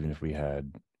 even if we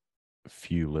had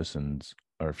few listens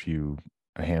or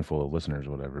a handful of listeners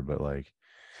or whatever. But like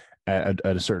at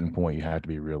a certain point, you have to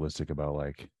be realistic about,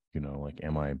 like, like,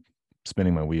 am I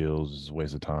spinning my wheels? Is it a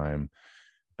waste of time?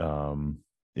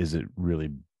 Is it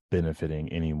really benefiting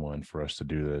anyone for us to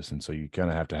do this? And so you kind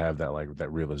of have to have that, like, that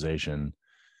realization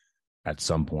at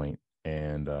some point.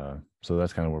 And so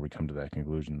that's kind of where we come to that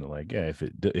conclusion that, like, yeah, if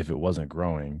it wasn't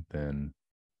growing, then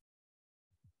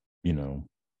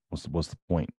what's the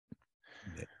point?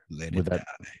 Let With it that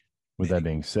die. with Let that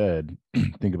it. being said,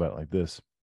 think about it like this: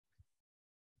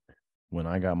 when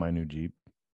I got my new Jeep,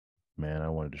 man, I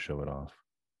wanted to show it off.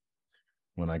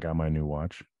 When I got my new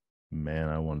watch, man,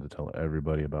 I wanted to tell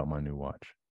everybody about my new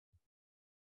watch.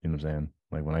 You know what I'm saying?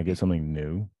 Like, when I get something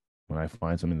new, when I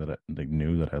find something that like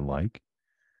new that I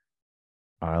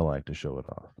like to show it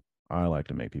off. I like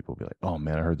to make people be like, "Oh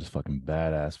man, I heard this fucking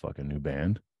badass fucking new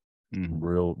band. Mhm.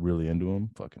 Really into them.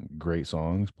 Fucking great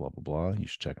songs. Blah blah blah. You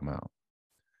should check them out."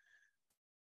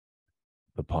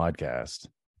 The podcast,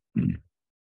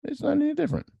 it's not any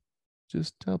different.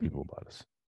 Just tell people about us.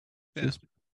 Yeah, Just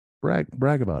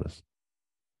brag about us.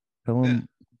 Tell yeah. them,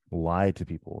 lie to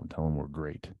people and tell them we're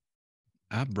great.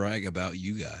 I brag about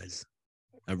you guys.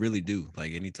 I really do.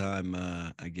 Like anytime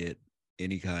I get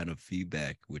any kind of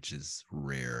feedback, which is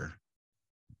rare,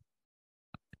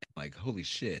 like holy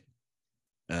shit.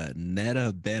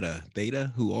 Netta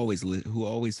Beta, who always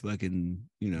fucking,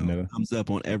 Netta. thumbs up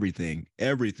on everything.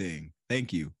 Everything.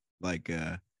 Thank you. Like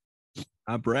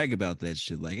I brag about that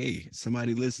shit. Like, hey,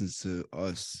 somebody listens to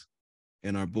us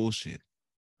and our bullshit.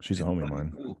 She's a And homie of like,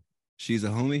 mine. cool. She's a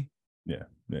homie. Yeah,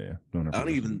 yeah, yeah. Known her I for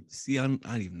don't years. even see. I don't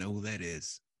even know who that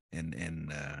is. And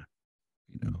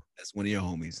that's one of your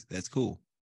homies. That's cool.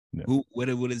 Yeah, Who? What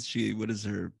is she? What is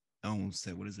her? I don't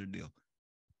say. What is her deal?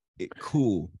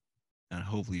 Cool. And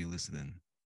hopefully you're listening.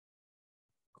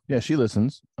 yeah. Cool. She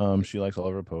listens. She likes all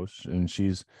of her posts, and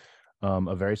she's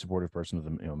a very supportive person of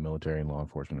the military and law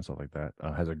enforcement and stuff like that.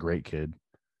 Has a great kid.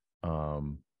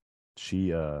 Um,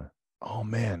 she oh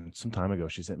man, some time ago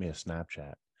she sent me a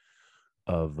Snapchat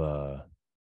of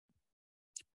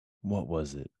what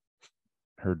was it?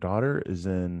 Her daughter is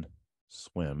in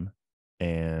swim,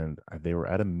 and they were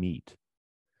at a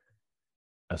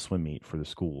swim meet for the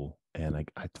school, and I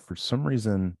for some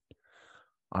reason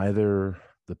either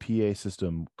the PA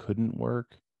system couldn't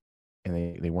work and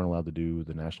they weren't allowed to do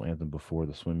the national anthem before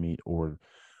the swim meet, or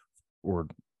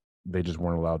they just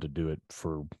weren't allowed to do it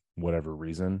for whatever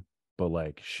reason. But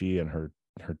like she and her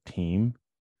team,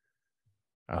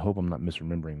 I hope I'm not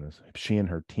misremembering this. She and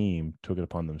her team took it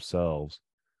upon themselves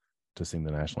to sing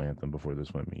the national anthem before the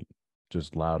swim meet,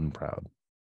 just loud and proud.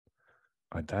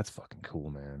 Like, that's fucking cool,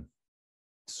 man.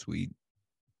 Sweet.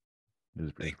 It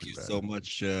is Thank pretty you rad. so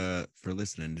much for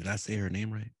listening. Did I say her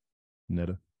name right?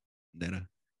 Netta. Netta.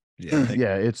 Yeah. Thank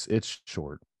Yeah, it's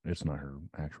short. It's not her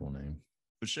actual name.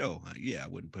 for sure. Yeah, I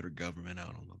wouldn't put her government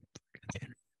out on the internet.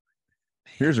 Man.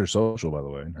 Here's her social, by the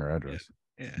way, her Yeah. address,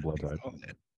 Yeah. blood I type, saw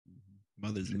that.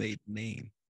 Mother's maiden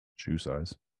name shoe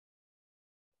size.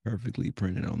 perfectly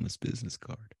printed on this business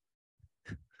card.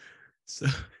 So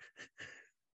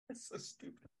that's so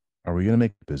stupid. Are we gonna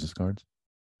make business cards?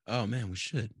 Oh man, we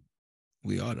should.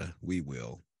 We oughta. We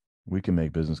will. We can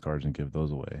make business cards and give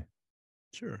those away.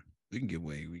 Sure. We can give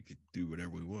away. We could do whatever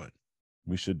we want.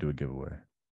 We should do a giveaway.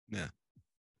 Yeah.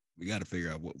 We got to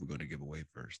figure out what we're going to give away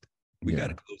first. We got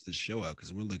Yeah. to close this show out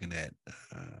because we're looking at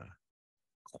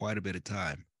quite a bit of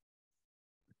time.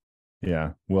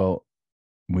 Yeah. Well,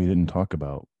 we didn't talk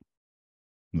about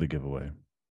the giveaway.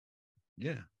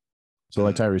 Yeah. So,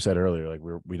 like Tyree said earlier, like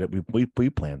we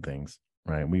plan things,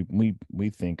 right? We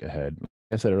think ahead. Like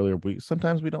I said earlier, we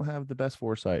sometimes we don't have the best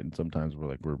foresight, and sometimes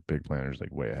we're big planners,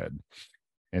 like way ahead.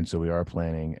 And so we are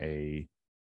planning a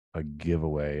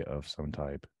giveaway of some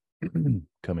type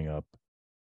coming up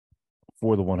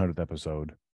for the 100th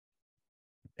episode,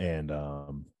 and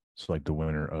so like the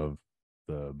winner of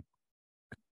the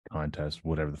contest,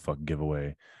 whatever the fuck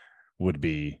giveaway would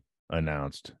be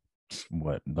announced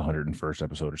what the 101st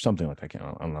episode or something like that. I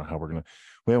don't know how we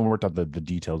haven't worked out the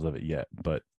details of it yet,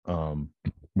 but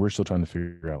we're still trying to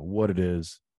figure out what it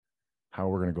is, how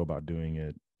we're going to go about doing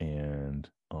it, and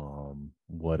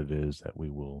what it is that we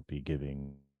will be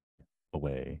giving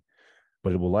away.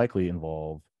 But it will likely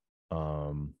involve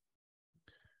what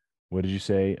did you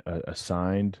say, a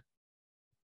signed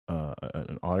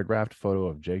an autographed photo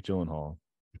of Jake Gyllenhaal,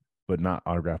 but not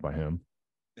autographed by him.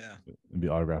 Yeah. It'd be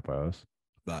autographed by us.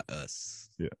 By us.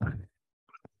 Yeah.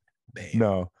 Bam.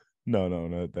 No,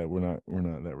 that we're not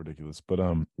that ridiculous. But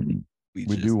we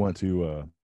just do want to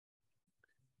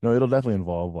no, it'll definitely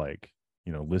involve like,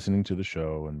 listening to the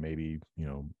show and maybe,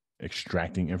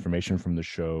 extracting information from the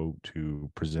show to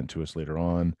present to us later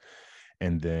on.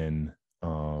 And then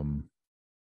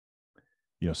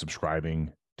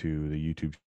subscribing to the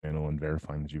YouTube channel and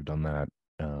verifying that you've done that.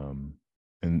 And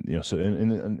so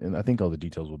and I think all the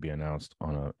details will be announced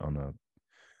on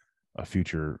a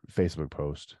future Facebook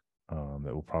post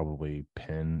that will probably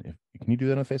pin. Can you do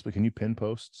that on Facebook? Can you pin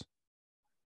posts?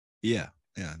 Yeah.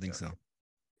 Yeah, I think so.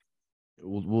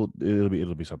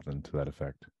 It'll be something to that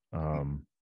effect.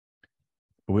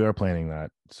 But we are planning that.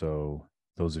 So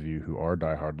those of you who are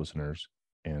diehard listeners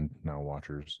and now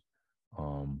watchers,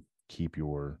 keep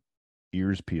your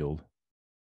ears peeled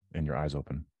and your eyes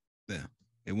open. Yeah.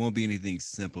 It won't be anything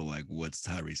simple like what's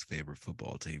Tyree's favorite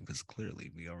football team because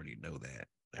clearly we already know that.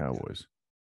 Cowboys.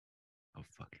 Oh,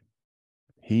 fucking.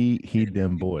 He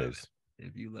them boys.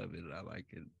 If you love it, I like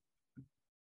it.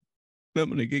 I'm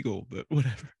gonna giggle, but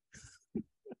whatever.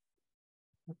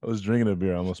 I was drinking a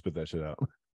beer. I almost spit that shit out.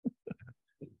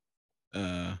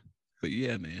 But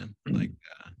yeah, man. Like,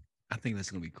 I think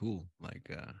that's gonna be cool. Like,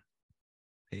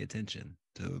 pay attention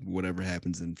to whatever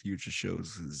happens in future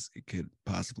shows because it could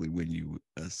possibly win you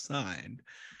a signed,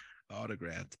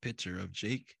 autographed picture of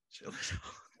Jake.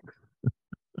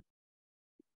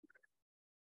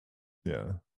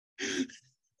 Yeah.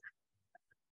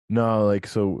 No, like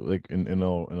so, like in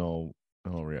all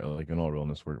real, like in all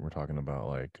realness, we're talking about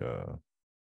like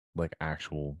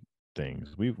actual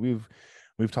things. We've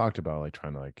talked about like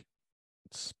trying to like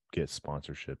get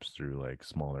sponsorships through like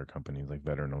smaller companies, like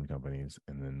veteran-owned companies,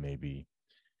 and then maybe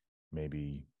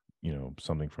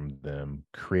something from them,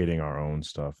 creating our own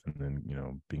stuff, and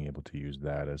then being able to use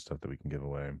that as stuff that we can give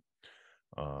away,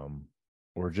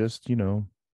 or just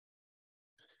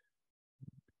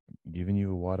giving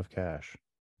you a wad of cash,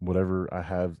 whatever I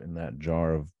have in that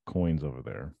jar of coins over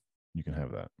there, you can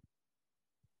have that.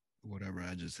 Whatever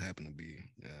I just happen to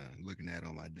be looking at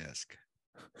on my desk.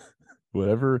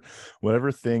 whatever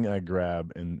thing I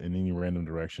grab in any random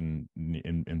direction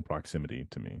in proximity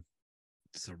to me.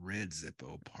 It's a red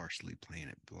Zippo partially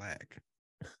painted black.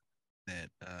 That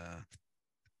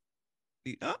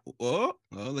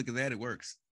look at that, it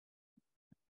works.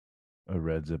 A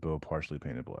red Zippo partially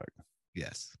painted black.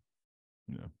 Yes.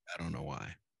 Yeah. I don't know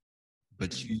why,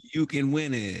 but you can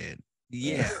win it.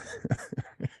 Yeah.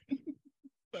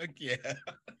 Fuck yeah.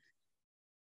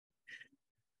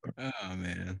 Oh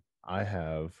man. I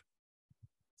have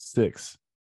 6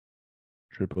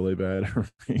 AAA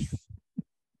batteries.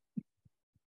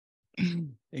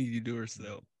 Easy do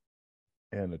herself.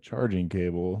 And a charging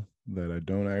cable that I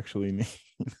don't actually need.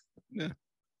 Yeah.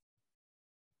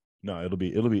 No, it'll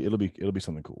be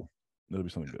something cool. It'll be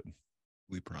something good.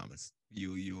 We promise.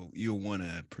 You'll want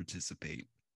to participate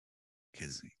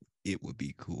because it would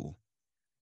be cool.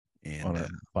 And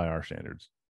by our standards.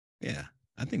 Yeah,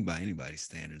 I think by anybody's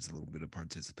standards, a little bit of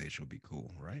participation would be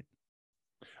cool, right?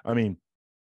 I mean,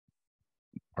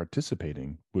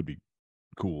 participating would be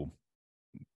cool.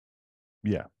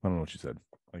 Yeah, I don't know what you said.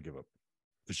 I give up.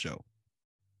 For sure.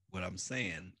 What I'm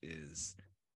saying is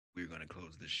we're going to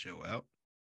close this show out.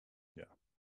 Yeah.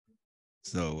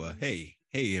 So, hey,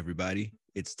 everybody.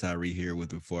 It's Tyree here with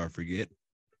Before I Forget.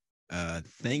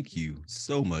 Thank you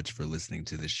so much for listening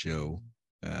to the show.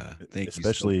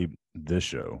 Especially this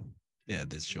show. Yeah,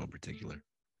 this show in particular.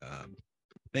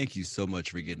 Thank you so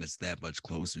much for getting us that much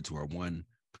closer to our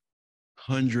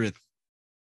 100th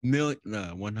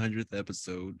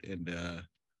episode. And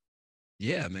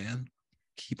yeah, man,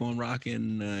 keep on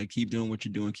rocking. Keep doing what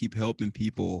you're doing. Keep helping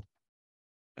people.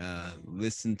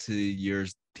 Listen to your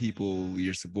people,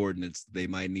 your subordinates. They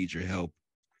might need your help.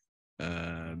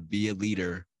 Be a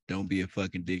leader. Don't be a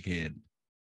fucking dickhead.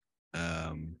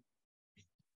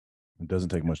 It doesn't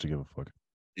take much to give a fuck.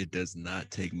 It does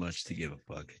not take much to give a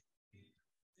fuck.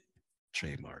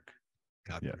 Trademark.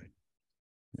 Copyright.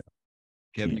 Yeah.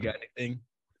 Kevin, you got anything?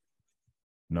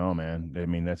 No, man. I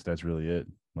mean, that's really it.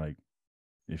 Like,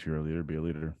 if you're a leader, be a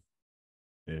leader.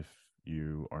 If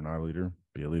you are not a leader,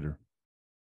 be a leader.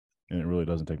 And it really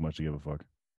doesn't take much to give a fuck.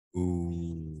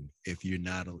 Ooh, if you're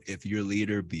a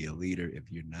leader, be a leader.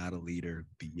 If you're not a leader,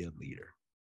 be a leader.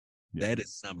 Yeah. That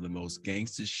is some of the most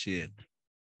gangster shit.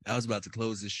 I was about to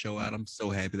close this show out. I'm so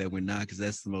happy that we're not, because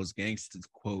that's the most gangster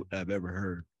quote I've ever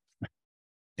heard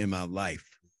in my life.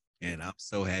 And I'm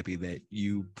so happy that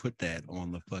you put that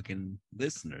on the fucking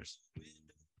listeners.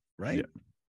 Right? Yeah.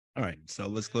 All right. So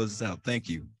let's close this out. Thank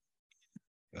you.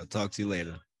 I'll talk to you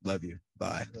later. Love you.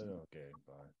 Bye. Okay.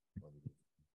 Bye. Love you.